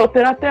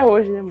 Solteiro até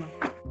hoje, né, mano?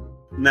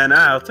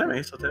 Não, eu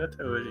também solteiro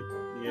até hoje.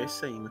 E é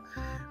isso aí, mano.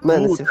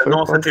 Mano, se for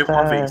Nossa, contar...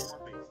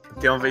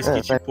 Tem uma vez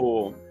que,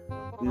 tipo...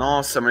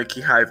 Nossa, mano, que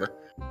raiva.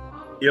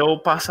 Eu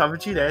passava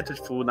direto,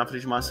 tipo, na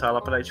frente de uma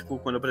sala pra, tipo,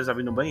 quando eu precisava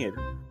ir no banheiro.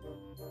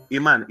 E,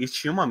 mano, e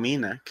tinha uma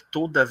mina que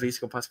toda vez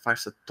que eu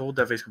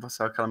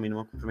passava aquela mina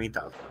me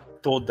cumprimentava.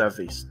 Toda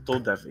vez.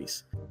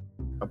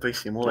 Eu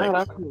pensei, moleque,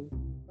 Caraca, mano.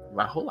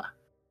 vai rolar.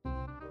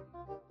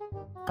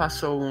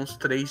 Passou uns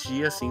 3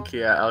 dias, assim, que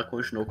ela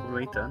continuou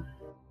cumprimentando.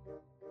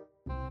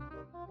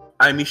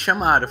 Aí me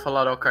chamaram,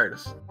 falaram, ó,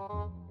 Carlos.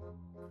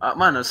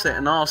 Mano,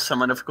 nossa,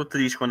 mano, eu fico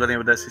triste quando eu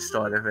lembro dessa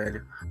história,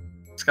 velho.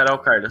 Os caras, ó,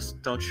 Carlos,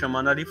 estão te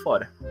chamando ali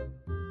fora.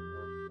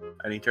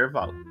 Era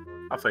intervalo.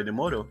 Falei,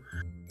 demorou.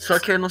 Só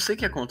que eu não sei o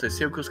que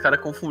aconteceu, que os caras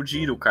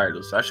confundiram o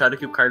Carlos. Acharam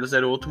que o Carlos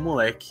era outro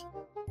moleque.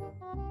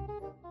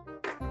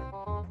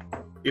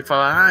 E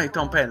falaram,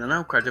 então, pera,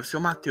 não, o Carlos deve ser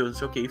o Matheus, não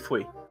sei o que, e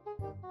foi.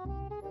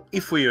 E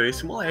fui eu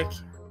esse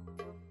moleque.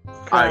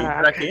 Aí,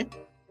 pra quê?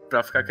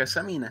 Pra ficar com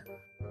essa mina.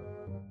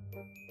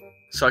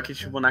 Só que,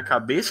 tipo, na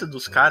cabeça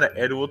dos caras,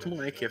 era o outro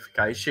moleque que ia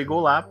ficar. Aí chegou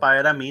lá, pá,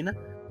 era a mina.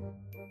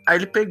 Aí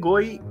ele pegou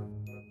e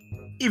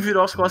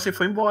virou as costas e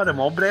foi embora,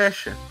 mó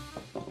brecha.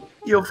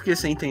 E eu fiquei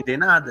sem entender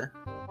nada,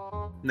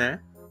 né?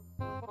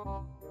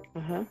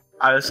 Uhum.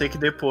 Aí eu sei que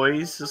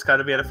depois os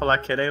caras vieram falar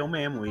que era eu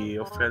mesmo. E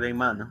eu falei,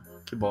 mano,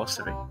 que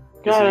bosta, velho.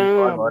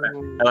 Caramba. Agora,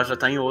 ela já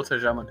tá em outra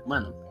já, mano.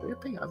 Mano, eu ia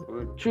pegar,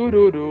 velho.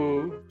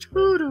 Chururu.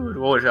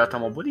 Hoje ela tá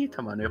mó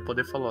bonita, mano. Eu ia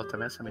poder falar, ó, tá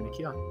vendo essa mina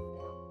aqui, ó?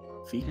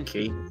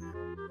 Fiquei.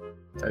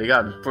 Tá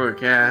ligado?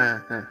 Porque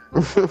tá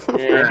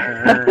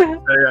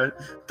ligado?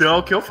 Então é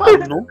o que eu falo,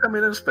 nunca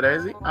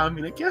menospreze a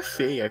mina que é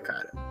feia,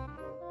 cara.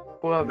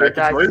 Pô,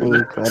 verdade.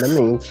 Sim,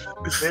 claramente.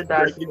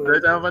 Verdade. Daqui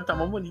 2 ela vai estar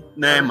mó bonita.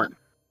 Né, mano?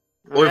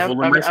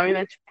 A mina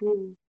é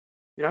tipo.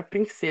 É uma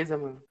princesa,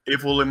 mano.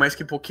 Evolui mais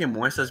que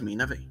Pokémon essas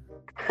minas, velho.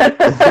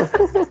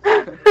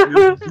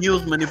 Meu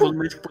Deus, mano, evolui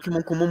mais que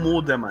Pokémon, como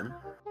muda, mano.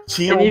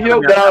 É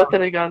nível grau, tá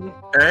ligado?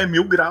 É,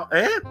 1000 graus.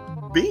 É,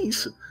 bem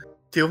isso.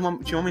 Tinha uma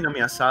menina na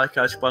minha sala que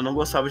ela, tipo, ela não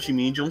gostava de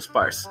mim e de uns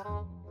parça.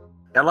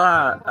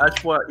 Ela,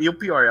 tipo, e o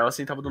pior, ela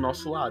sentava do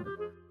nosso lado.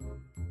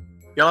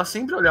 E ela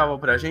sempre olhava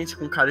pra gente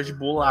com cara de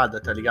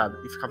bolada, tá ligado?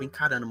 E ficava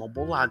encarando uma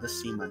bolada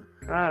assim, mano.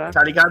 Caraca.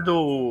 Tá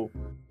ligado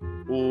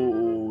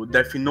o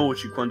Death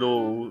Note,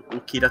 quando o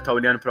Kira tá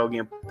olhando pra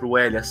alguém, pro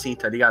L assim,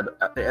 tá ligado?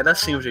 Era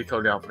assim o jeito que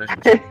ela olhava pra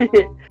gente.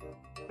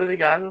 Tá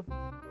ligado?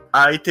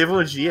 Aí teve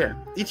um dia,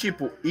 e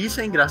tipo, isso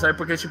é engraçado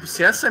porque, tipo,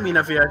 se essa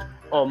mina vier.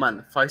 Ó,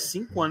 mano, faz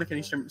 5 anos que a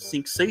gente.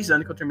 5, 6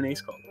 anos que eu terminei a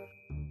escola.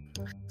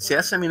 Se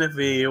essa mina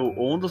vê eu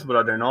ou um dos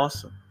brother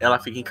nosso, ela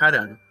fica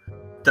encarando.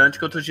 Tanto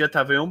que outro dia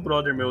tava eu um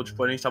brother meu,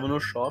 tipo, a gente tava no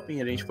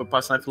shopping, a gente foi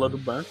passar na fila do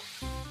banco.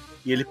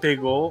 E ele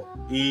pegou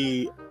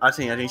e.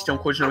 Assim, a gente tem um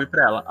codinome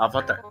pra ela,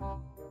 Avatar.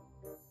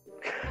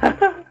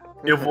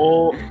 Eu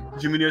vou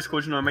diminuir esse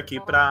codinome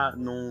aqui pra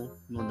não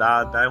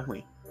dar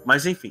ruim.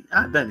 Mas enfim,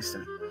 dane-se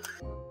também.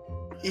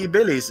 E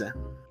beleza.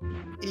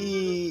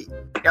 E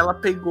ele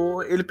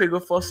pegou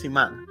e falou assim,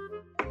 mano,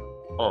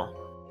 ó,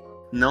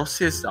 não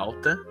se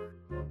exalta,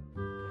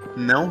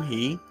 não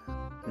ri,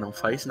 não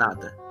faz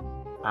nada.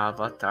 A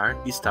Avatar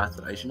está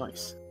atrás de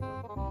nós.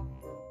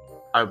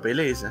 Aí,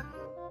 beleza.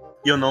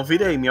 E eu não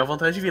virei, minha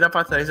vontade de virar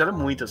pra trás era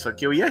muita, só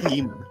que eu ia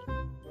rir, mano.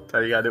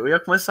 Tá ligado? Eu ia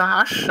começar a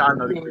rachar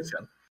na hora que conheci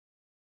ela.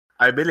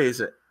 Aí,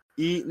 beleza.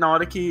 E na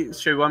hora que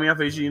chegou a minha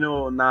vez de ir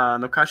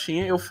no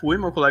caixinha, eu fui,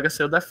 meu colega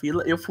saiu da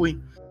fila, eu fui.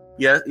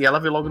 E ela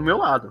veio logo do meu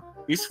lado.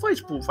 Isso foi,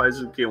 tipo, faz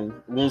o quê?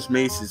 Alguns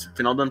meses,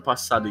 final do ano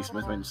passado isso,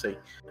 mais ou menos, não sei.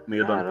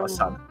 Meio do ano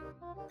passado.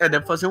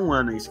 Deve fazer 1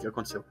 ano isso que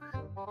aconteceu.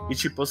 E,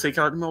 tipo, eu sei que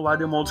ela do meu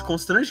lado é uma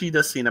desconstrangida,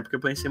 assim, né? Porque eu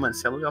pensei, mano,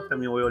 se ela olhar pra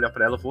mim ou eu olhar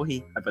pra ela, eu vou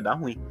rir. Aí vai dar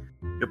ruim.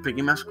 Eu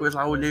peguei minhas coisas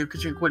lá, olhei o que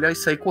tinha que olhar e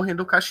saí correndo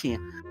do caixinha.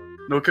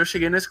 No que eu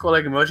cheguei nesse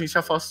colega meu, a gente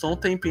afastou um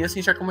tempinho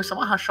assim, já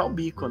começamos a rachar o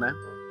bico, né?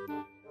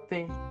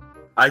 Sim.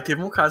 Aí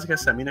teve um caso que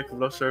essa mina, que o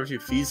professor de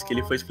física,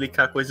 ele foi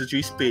explicar coisas de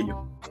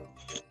espelho.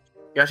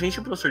 E a gente,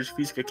 o professor de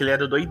física, que ele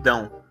era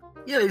doidão.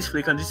 E ele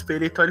explicando de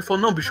espelho e tal, ele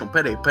falou, não, bichão,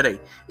 peraí.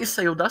 E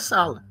saiu da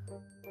sala.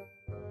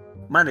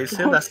 Mano, ele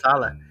saiu da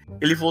sala,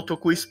 ele voltou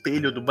com o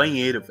espelho do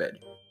banheiro, velho.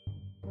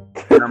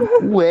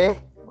 Ué?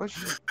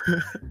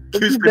 Que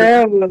o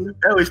espelho,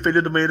 o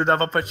espelho do banheiro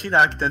dava pra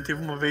tirar, que tanto teve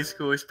uma vez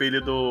que o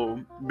espelho do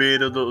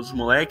banheiro dos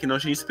moleques não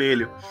tinha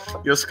espelho.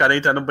 E os caras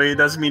entraram no banheiro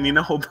das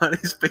meninas, roubaram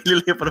o espelho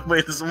e levaram pro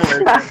banheiro dos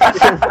moleques.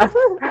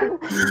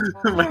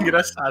 Mas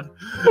engraçado.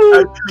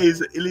 Aí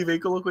beleza, ele veio e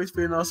colocou o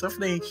espelho na nossa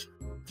frente,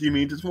 de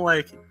mim e dos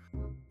moleques.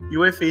 E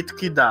o efeito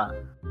que dá,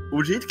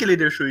 o jeito que ele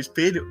deixou o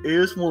espelho, eu e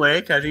os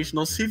moleques, a gente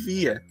não se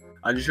via.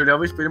 A gente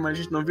olhava o espelho, mas a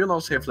gente não via o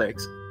nosso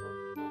reflexo.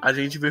 A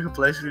gente viu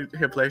o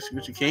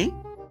reflexo de quem?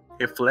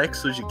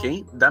 Reflexo de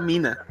quem? Da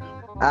mina.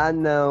 Ah,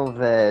 não,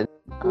 velho.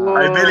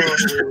 Aí,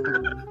 beleza.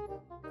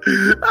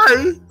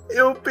 Aí,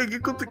 eu peguei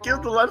com o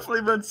Tuquinho do lado e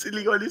falei, mano, se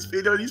liga, olha o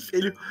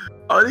espelho.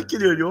 A hora que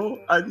ele olhou,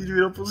 a gente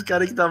virou pros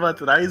caras que estavam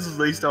atrás, os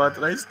dois estavam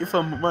atrás, e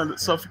falou, mano,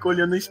 só ficou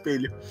olhando no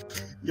espelho.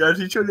 E a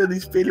gente olhando no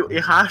espelho e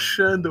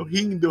rachando,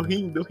 rindo.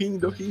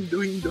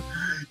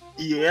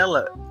 E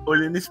ela,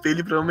 olhando no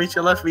espelho, provavelmente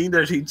ela vendo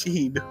a gente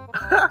rindo.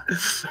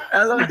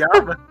 Ela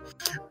olhava,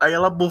 aí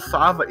ela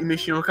bufava e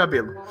mexia no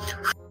cabelo.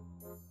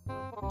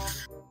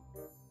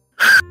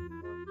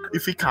 E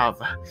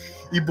ficava.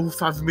 E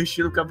bufava e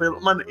mexia no cabelo.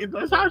 Mano, e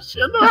nós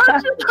rachando.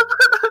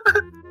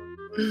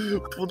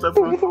 Puta,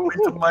 foi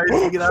muito mais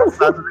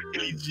engraçado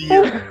naquele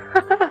dia.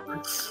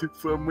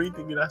 Foi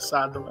muito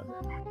engraçado, mano.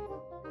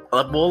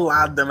 Ela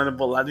bolada,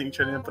 a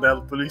gente olhando pra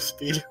ela pelo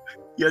espelho.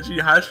 E a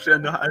gente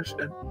rachando.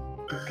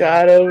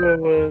 Caramba,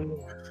 mano.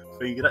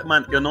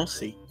 Mano, eu não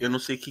sei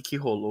o que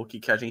rolou, o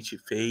que a gente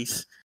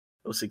fez.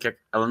 Eu sei que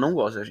ela não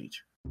gosta da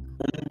gente.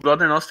 Um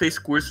brother nosso fez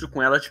curso com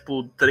ela,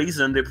 tipo, 3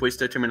 anos depois de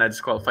ter terminado a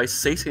escola. Faz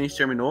 6 que a gente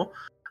terminou.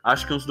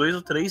 Acho que uns 2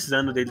 ou 3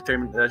 anos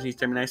da gente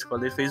terminar a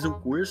escola. Ele fez um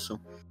curso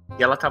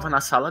e ela tava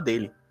na sala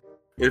dele.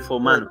 Ele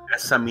falou, mano,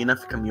 essa mina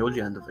fica me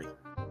olhando, velho.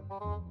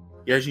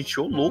 E a gente,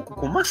 ô louco,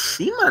 como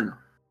assim, mano?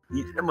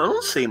 Eu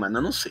não sei, mano,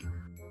 eu não sei.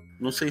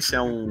 Não sei se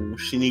é um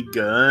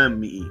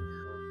Shinigami.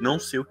 Não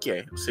sei o que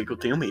é. Eu sei que eu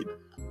tenho medo.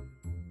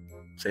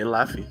 Sei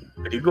lá, filho.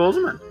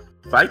 Perigoso, mano.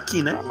 Vai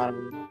que, né?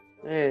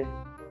 É.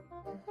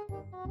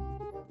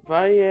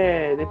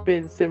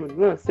 Depende do ser humano.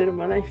 Mano, ser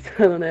humano é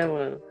insano, né,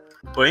 mano?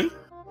 Oi?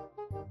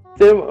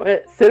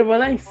 Ser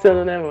humano é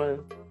insano, né,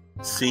 mano?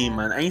 Sim,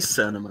 mano. É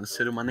insano, mano.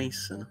 Ser humano é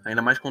insano.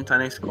 Ainda mais quando tá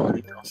na escola,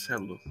 então você é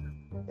louco.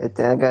 Eu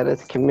tenho a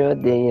garota que me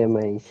odeia,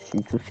 mas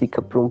isso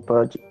fica pra um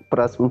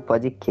próximo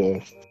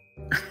podcast.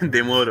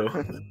 Demorou.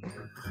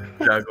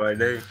 Já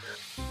aguarda aí.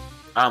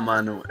 Ah,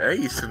 mano, é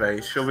isso, velho.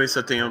 Deixa eu ver se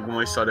eu tenho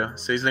alguma história.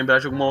 Se vocês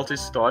lembrarem de alguma outra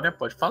história,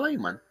 pode falar aí,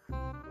 mano.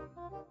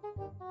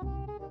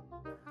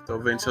 Tô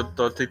vendo se eu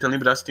tô tentando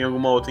lembrar se tem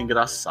alguma outra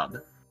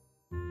engraçada.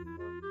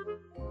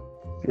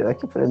 Pior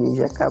que pra mim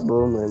já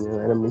acabou, mano. Eu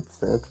era muito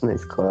santo na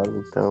escola,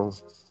 então...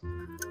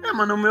 É,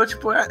 mano, o meu,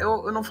 tipo,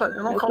 eu não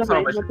causava,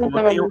 também, mas,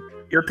 tipo,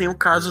 eu tenho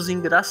casos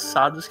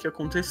engraçados que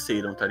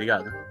aconteceram, tá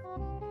ligado?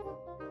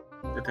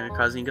 Eu tenho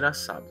casos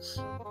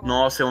engraçados.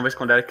 Nossa, uma vez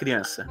quando eu era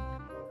criança,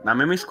 na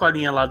mesma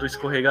escolinha lá do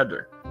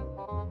escorregador,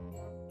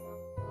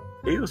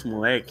 eu e os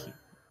moleque,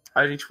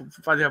 a gente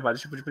fazia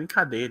vários tipos de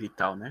brincadeira e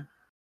tal, né?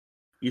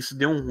 Isso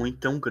deu um ruim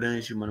tão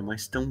grande, mano,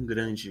 mas tão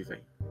grande,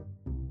 velho.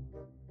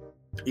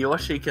 E eu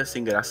achei que ia ser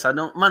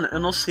engraçado. Mano, eu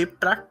não sei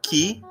pra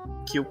que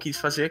eu quis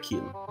fazer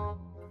aquilo.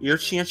 E eu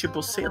tinha,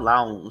 tipo, sei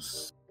lá,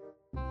 uns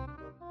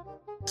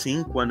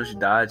 5 anos de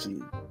idade,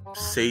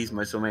 6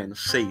 mais ou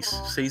menos,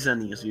 6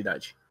 aninhos de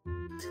idade.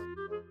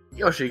 E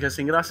eu achei que ia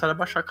ser engraçado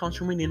abaixar a account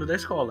de um menino da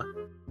escola.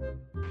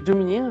 De um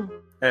menino?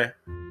 É.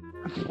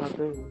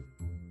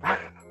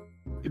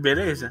 E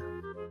beleza.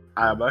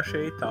 Aí eu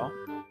abaixei e tal.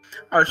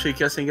 Eu achei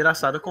que ia ser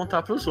engraçado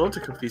contar pros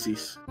outros que eu fiz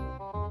isso.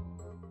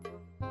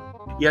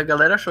 E a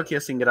galera achou que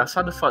ia ser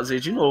engraçado fazer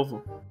de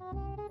novo.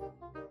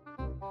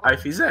 Aí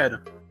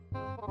fizeram.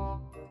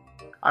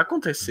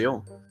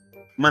 Aconteceu.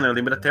 Mano, eu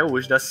lembro até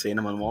hoje da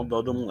cena, mano. Mal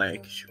dó do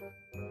moleque, tipo.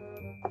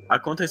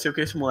 Aconteceu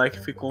que esse moleque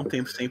ficou um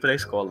tempo sem ir pra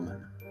escola,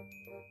 mano.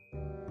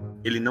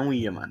 Ele não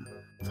ia, mano.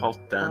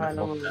 Faltando.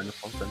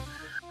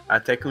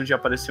 Até que um dia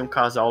apareceu um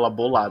casal lá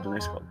bolado na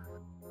escola.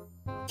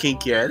 Quem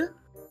que era?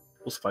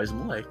 Os pais do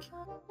moleque.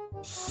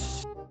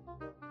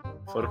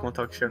 Foram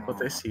contar o que tinha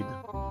acontecido.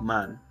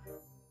 Mano.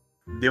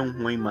 Deu um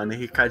ruim, mano.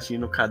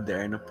 Recadinho no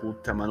caderno.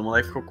 Puta, mano. O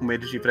moleque ficou com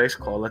medo de ir pra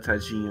escola,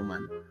 tadinho,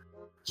 mano.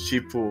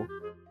 Tipo,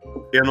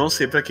 eu não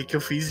sei pra que eu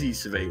fiz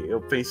isso, velho.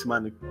 Eu penso,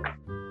 mano,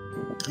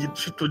 que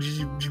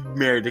atitude de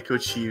merda que eu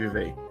tive,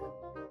 velho.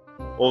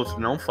 Outro,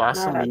 não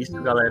façam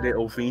isso, galera.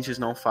 Ouvintes,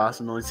 não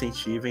façam, não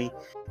incentivem.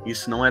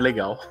 Isso não é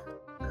legal.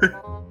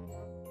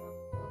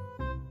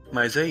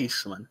 Mas é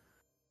isso, mano.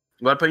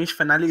 Agora pra gente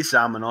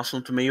finalizar, mano, um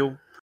assunto meio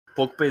um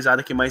pouco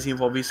pesado que mais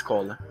envolve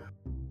escola.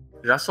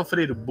 Já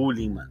sofreram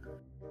bullying, mano?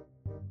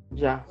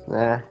 Já.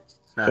 É.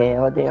 É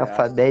ordem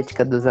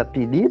alfabética dos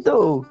apelidos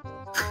ou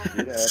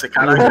Esse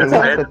caraca,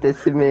 sério.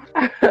 Acontecimento.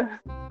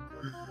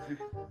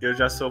 Eu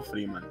já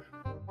sofri, mano.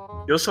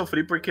 Eu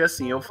sofri porque,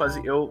 assim, eu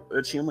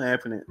tinha uma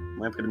época, né?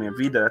 Uma época da minha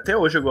vida, até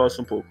hoje eu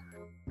gosto um pouco,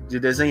 de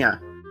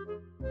desenhar.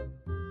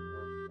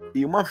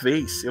 E uma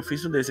vez eu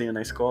fiz um desenho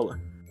na escola.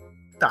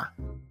 Tá.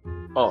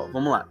 Ó,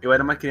 vamos lá. Eu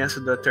era uma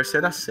criança da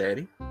 3ª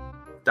série,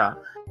 tá?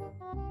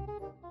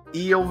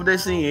 E eu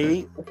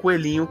desenhei o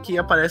coelhinho que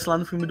aparece lá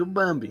no filme do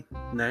Bambi,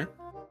 né?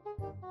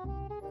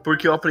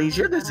 Porque eu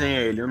aprendi a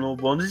desenhar ele. No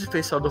bônus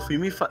especial do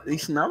filme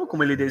ensinava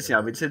como ele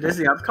desenhava. Ele se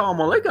desenhava e ficava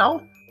mó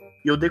legal.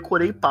 E eu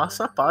decorei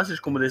passo a passo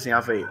de como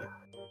desenhava ele.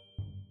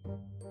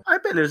 Aí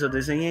beleza, eu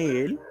desenhei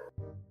ele.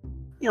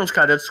 E uns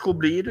caras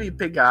descobriram e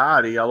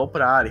pegaram, e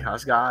alopraram, e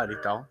rasgaram e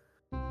tal.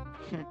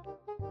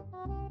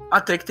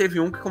 Até que teve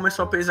um que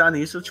começou a pesar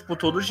nisso, tipo,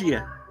 todo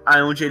dia.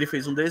 Aí um dia ele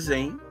fez um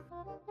desenho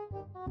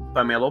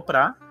pra me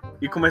aloprar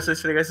e começou a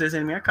esfregar esse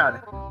desenho na minha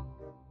cara.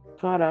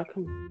 Caraca.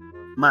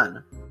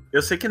 Mano,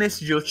 eu sei que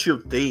nesse dia eu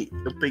tiltei,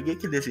 eu peguei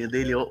aquele desenho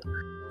dele, eu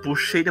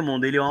puxei da mão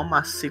dele, eu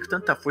amassei com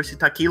tanta força e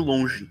taquei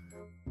longe.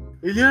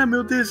 Ele,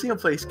 meu desenho. Eu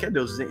falei, você quer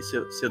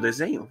seu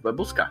desenho? Vai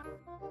buscar.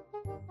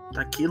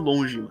 Taquei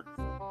longe, mano.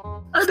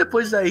 Aí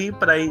depois daí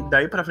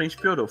pra frente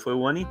piorou. Foi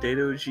o ano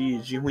inteiro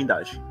de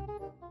ruindade.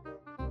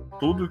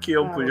 Tudo que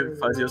eu podia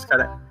fazer, os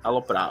caras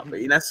alopravam.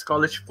 E nessa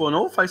escola, tipo, eu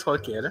não faz escola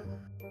que era.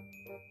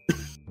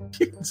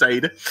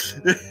 Saída.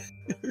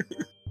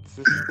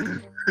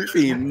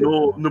 Enfim,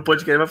 no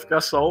podcast vai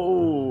ficar só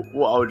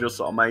o áudio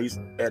só, mas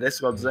era a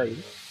escola do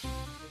Zaire.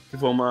 Que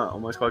foi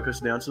uma escola que eu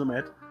estudei antes do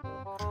método.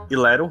 E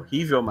lá era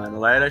horrível, mano.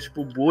 Lá era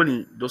tipo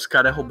bullying dos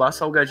caras roubar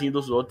salgadinho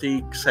dos outros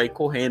e sair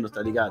correndo,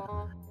 tá ligado?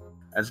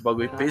 Era uns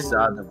bagulho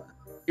pesado, mano.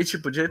 E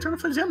tipo, o diretor não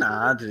fazia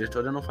nada, a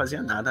diretora não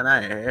fazia nada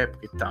na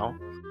época e tal.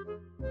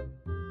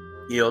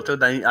 E outra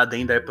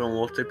adenda aí pra um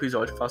outro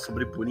episódio falar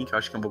sobre bullying, que eu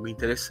acho que é um bagulho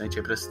interessante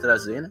aí pra se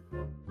trazer, né?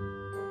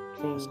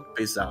 Sim.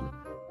 Pesado.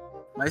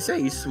 Mas é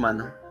isso,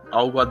 mano.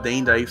 Algo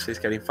adenda aí vocês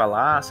querem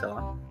falar, sei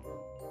lá.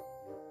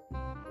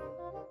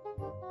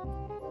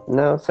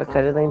 Não, só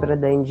quero lembrar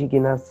da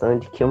indignação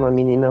de que uma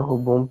menina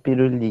roubou um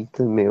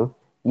pirulito meu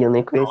e eu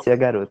nem conhecia a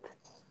garota.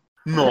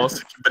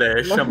 Nossa, que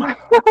brecha, mano.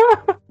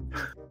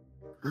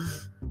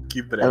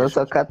 Que brecha. Ela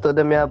só catou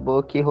da minha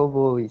boca e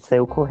roubou e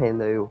saiu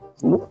correndo. Eu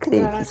não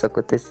creio que isso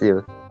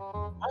aconteceu.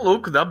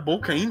 Maluco, da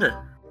boca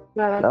ainda?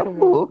 Caraca, Da mano.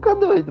 boca,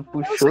 doido.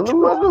 Puxou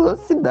numa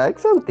velocidade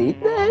que você não tem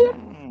ideia.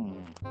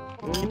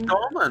 Que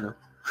dó, mano.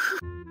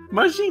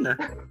 Imagina.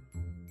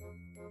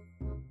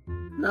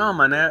 Não,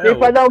 mano, Nem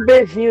pra dar um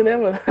beijinho, né,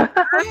 mano?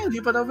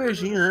 nem pra dar um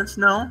beijinho antes,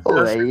 não. Pô,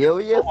 aí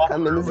eu ia ficar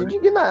menos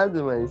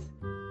indignado, mas...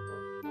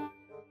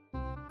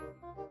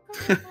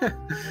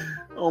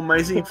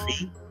 Mas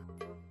enfim,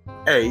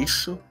 é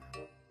isso.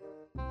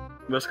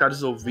 Meus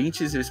caros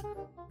ouvintes,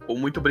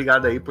 muito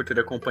obrigado aí por ter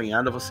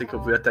acompanhado. Você que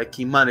ouviu até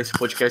aqui. Mano, esse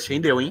podcast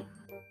rendeu, hein?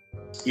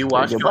 Eu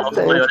acho que é o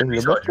nosso maior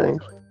episódio.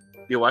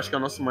 Eu acho que é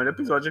o nosso maior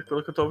episódio,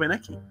 pelo que eu tô vendo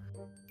aqui.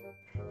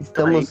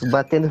 Estamos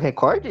batendo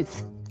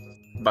recordes?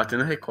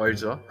 Batendo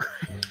recordes, ó.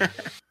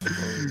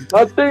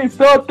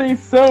 Atenção,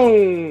 atenção!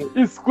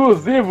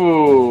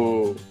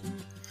 Exclusivo!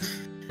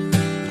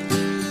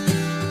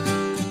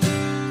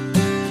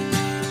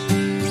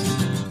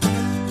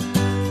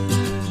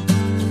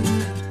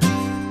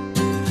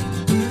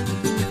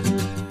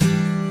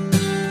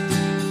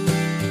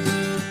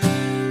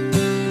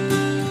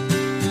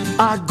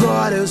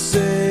 Agora eu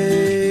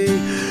sei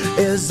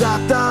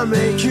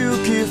exatamente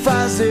o que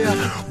fazer.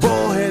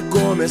 Bom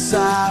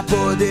recomeçar,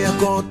 poder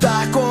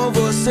contar com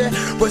você,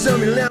 pois eu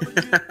me lembro.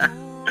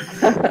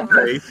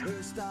 É isso.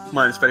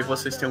 Mano, espero que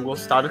vocês tenham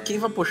gostado. Quem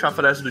vai puxar a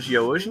frase do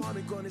dia hoje?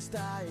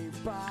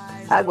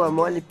 Água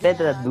mole,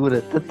 pedra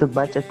dura, tanto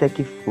bate até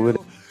que fura.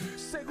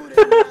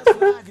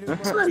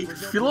 Isso aí,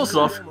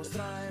 filosófico.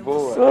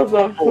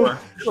 Boa.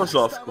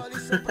 Filosófico.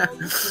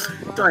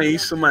 Então é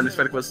isso, mano.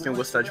 Espero que vocês tenham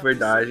gostado de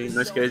verdade.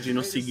 Não esqueça de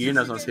nos seguir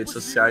nas nossas redes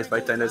sociais, vai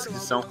estar aí na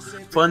descrição.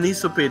 Falando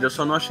nisso, Pedro, eu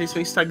só não achei seu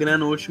Instagram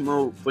no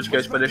último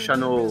podcast pra deixar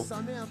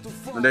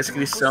na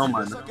descrição,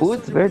 mano.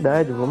 Putz,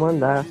 verdade, vou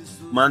mandar.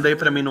 Manda aí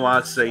pra mim no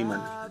WhatsApp aí,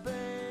 mano.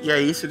 E é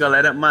isso,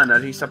 galera. Mano, a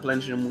gente tá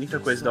planejando muita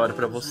coisa da hora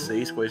pra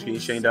vocês, coisa que a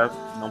gente ainda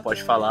não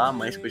pode falar,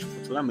 mas coisa que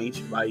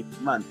futuramente vai.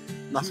 Mano,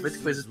 nossa, vai ter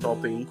coisa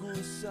top aí, hein?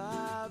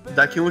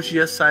 Daqui uns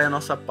dias sai a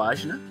nossa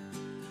página.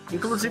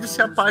 Inclusive,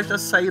 se a página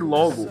sair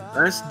logo,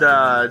 antes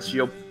de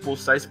eu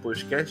postar esse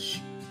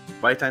podcast,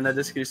 vai estar aí na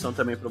descrição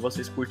também pra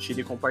vocês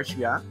curtirem e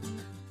compartilhar.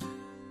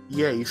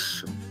 E é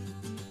isso.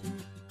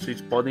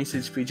 Vocês podem se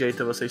despedir aí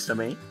pra vocês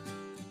também.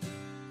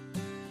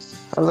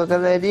 Alô,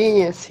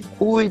 galerinha, se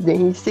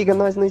cuidem e siga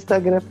nós no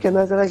Instagram porque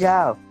nós é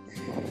legal.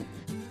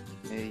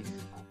 É isso.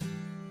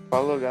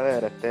 Falou,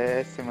 galera.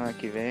 Até semana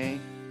que vem.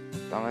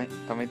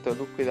 Tomem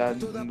todo o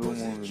cuidado do mundo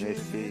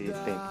nesse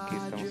tempo que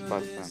estamos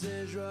passando.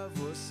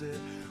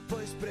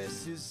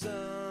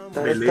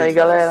 Então é isso aí,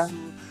 galera.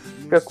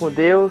 Fica com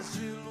Deus.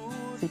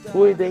 Se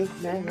cuidem,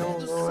 né?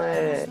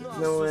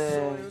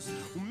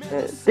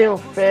 Tenham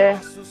fé,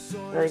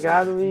 tá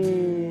ligado?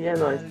 E é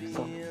nóis,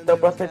 pessoal. Até o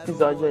próximo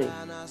episódio aí.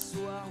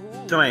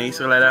 Então é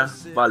isso, galera.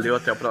 Valeu,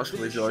 até o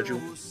próximo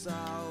episódio.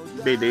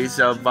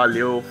 Beleza,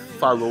 valeu,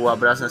 falou,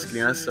 abraço nas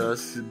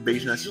crianças,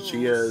 beijo nas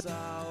tias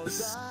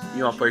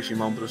e uma parte de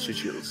mão pros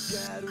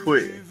titios.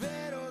 Fui.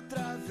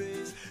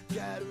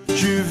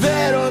 Te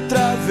ver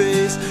outra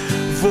vez,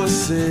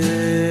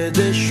 você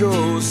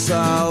deixou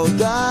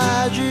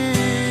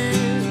saudade.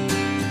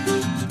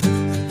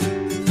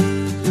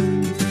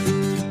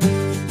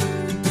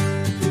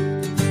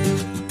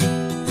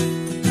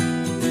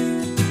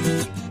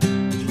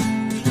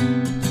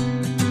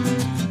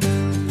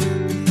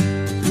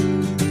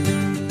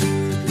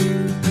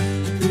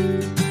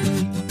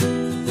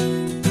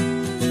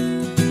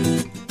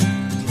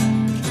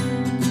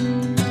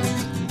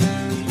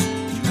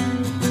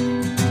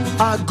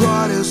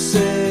 Agora eu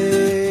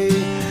sei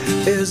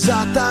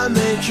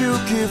exatamente o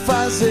que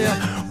fazer.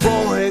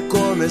 Bom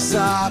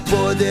recomeçar,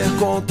 poder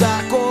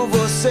contar com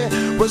você.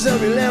 Pois eu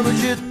me lembro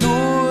de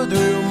tudo,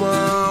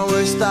 irmão,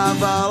 eu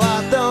estava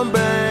lá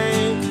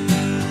também.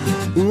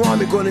 Um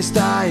homem quando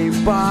está em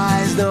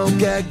paz não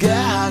quer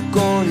guerra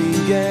com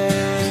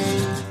ninguém.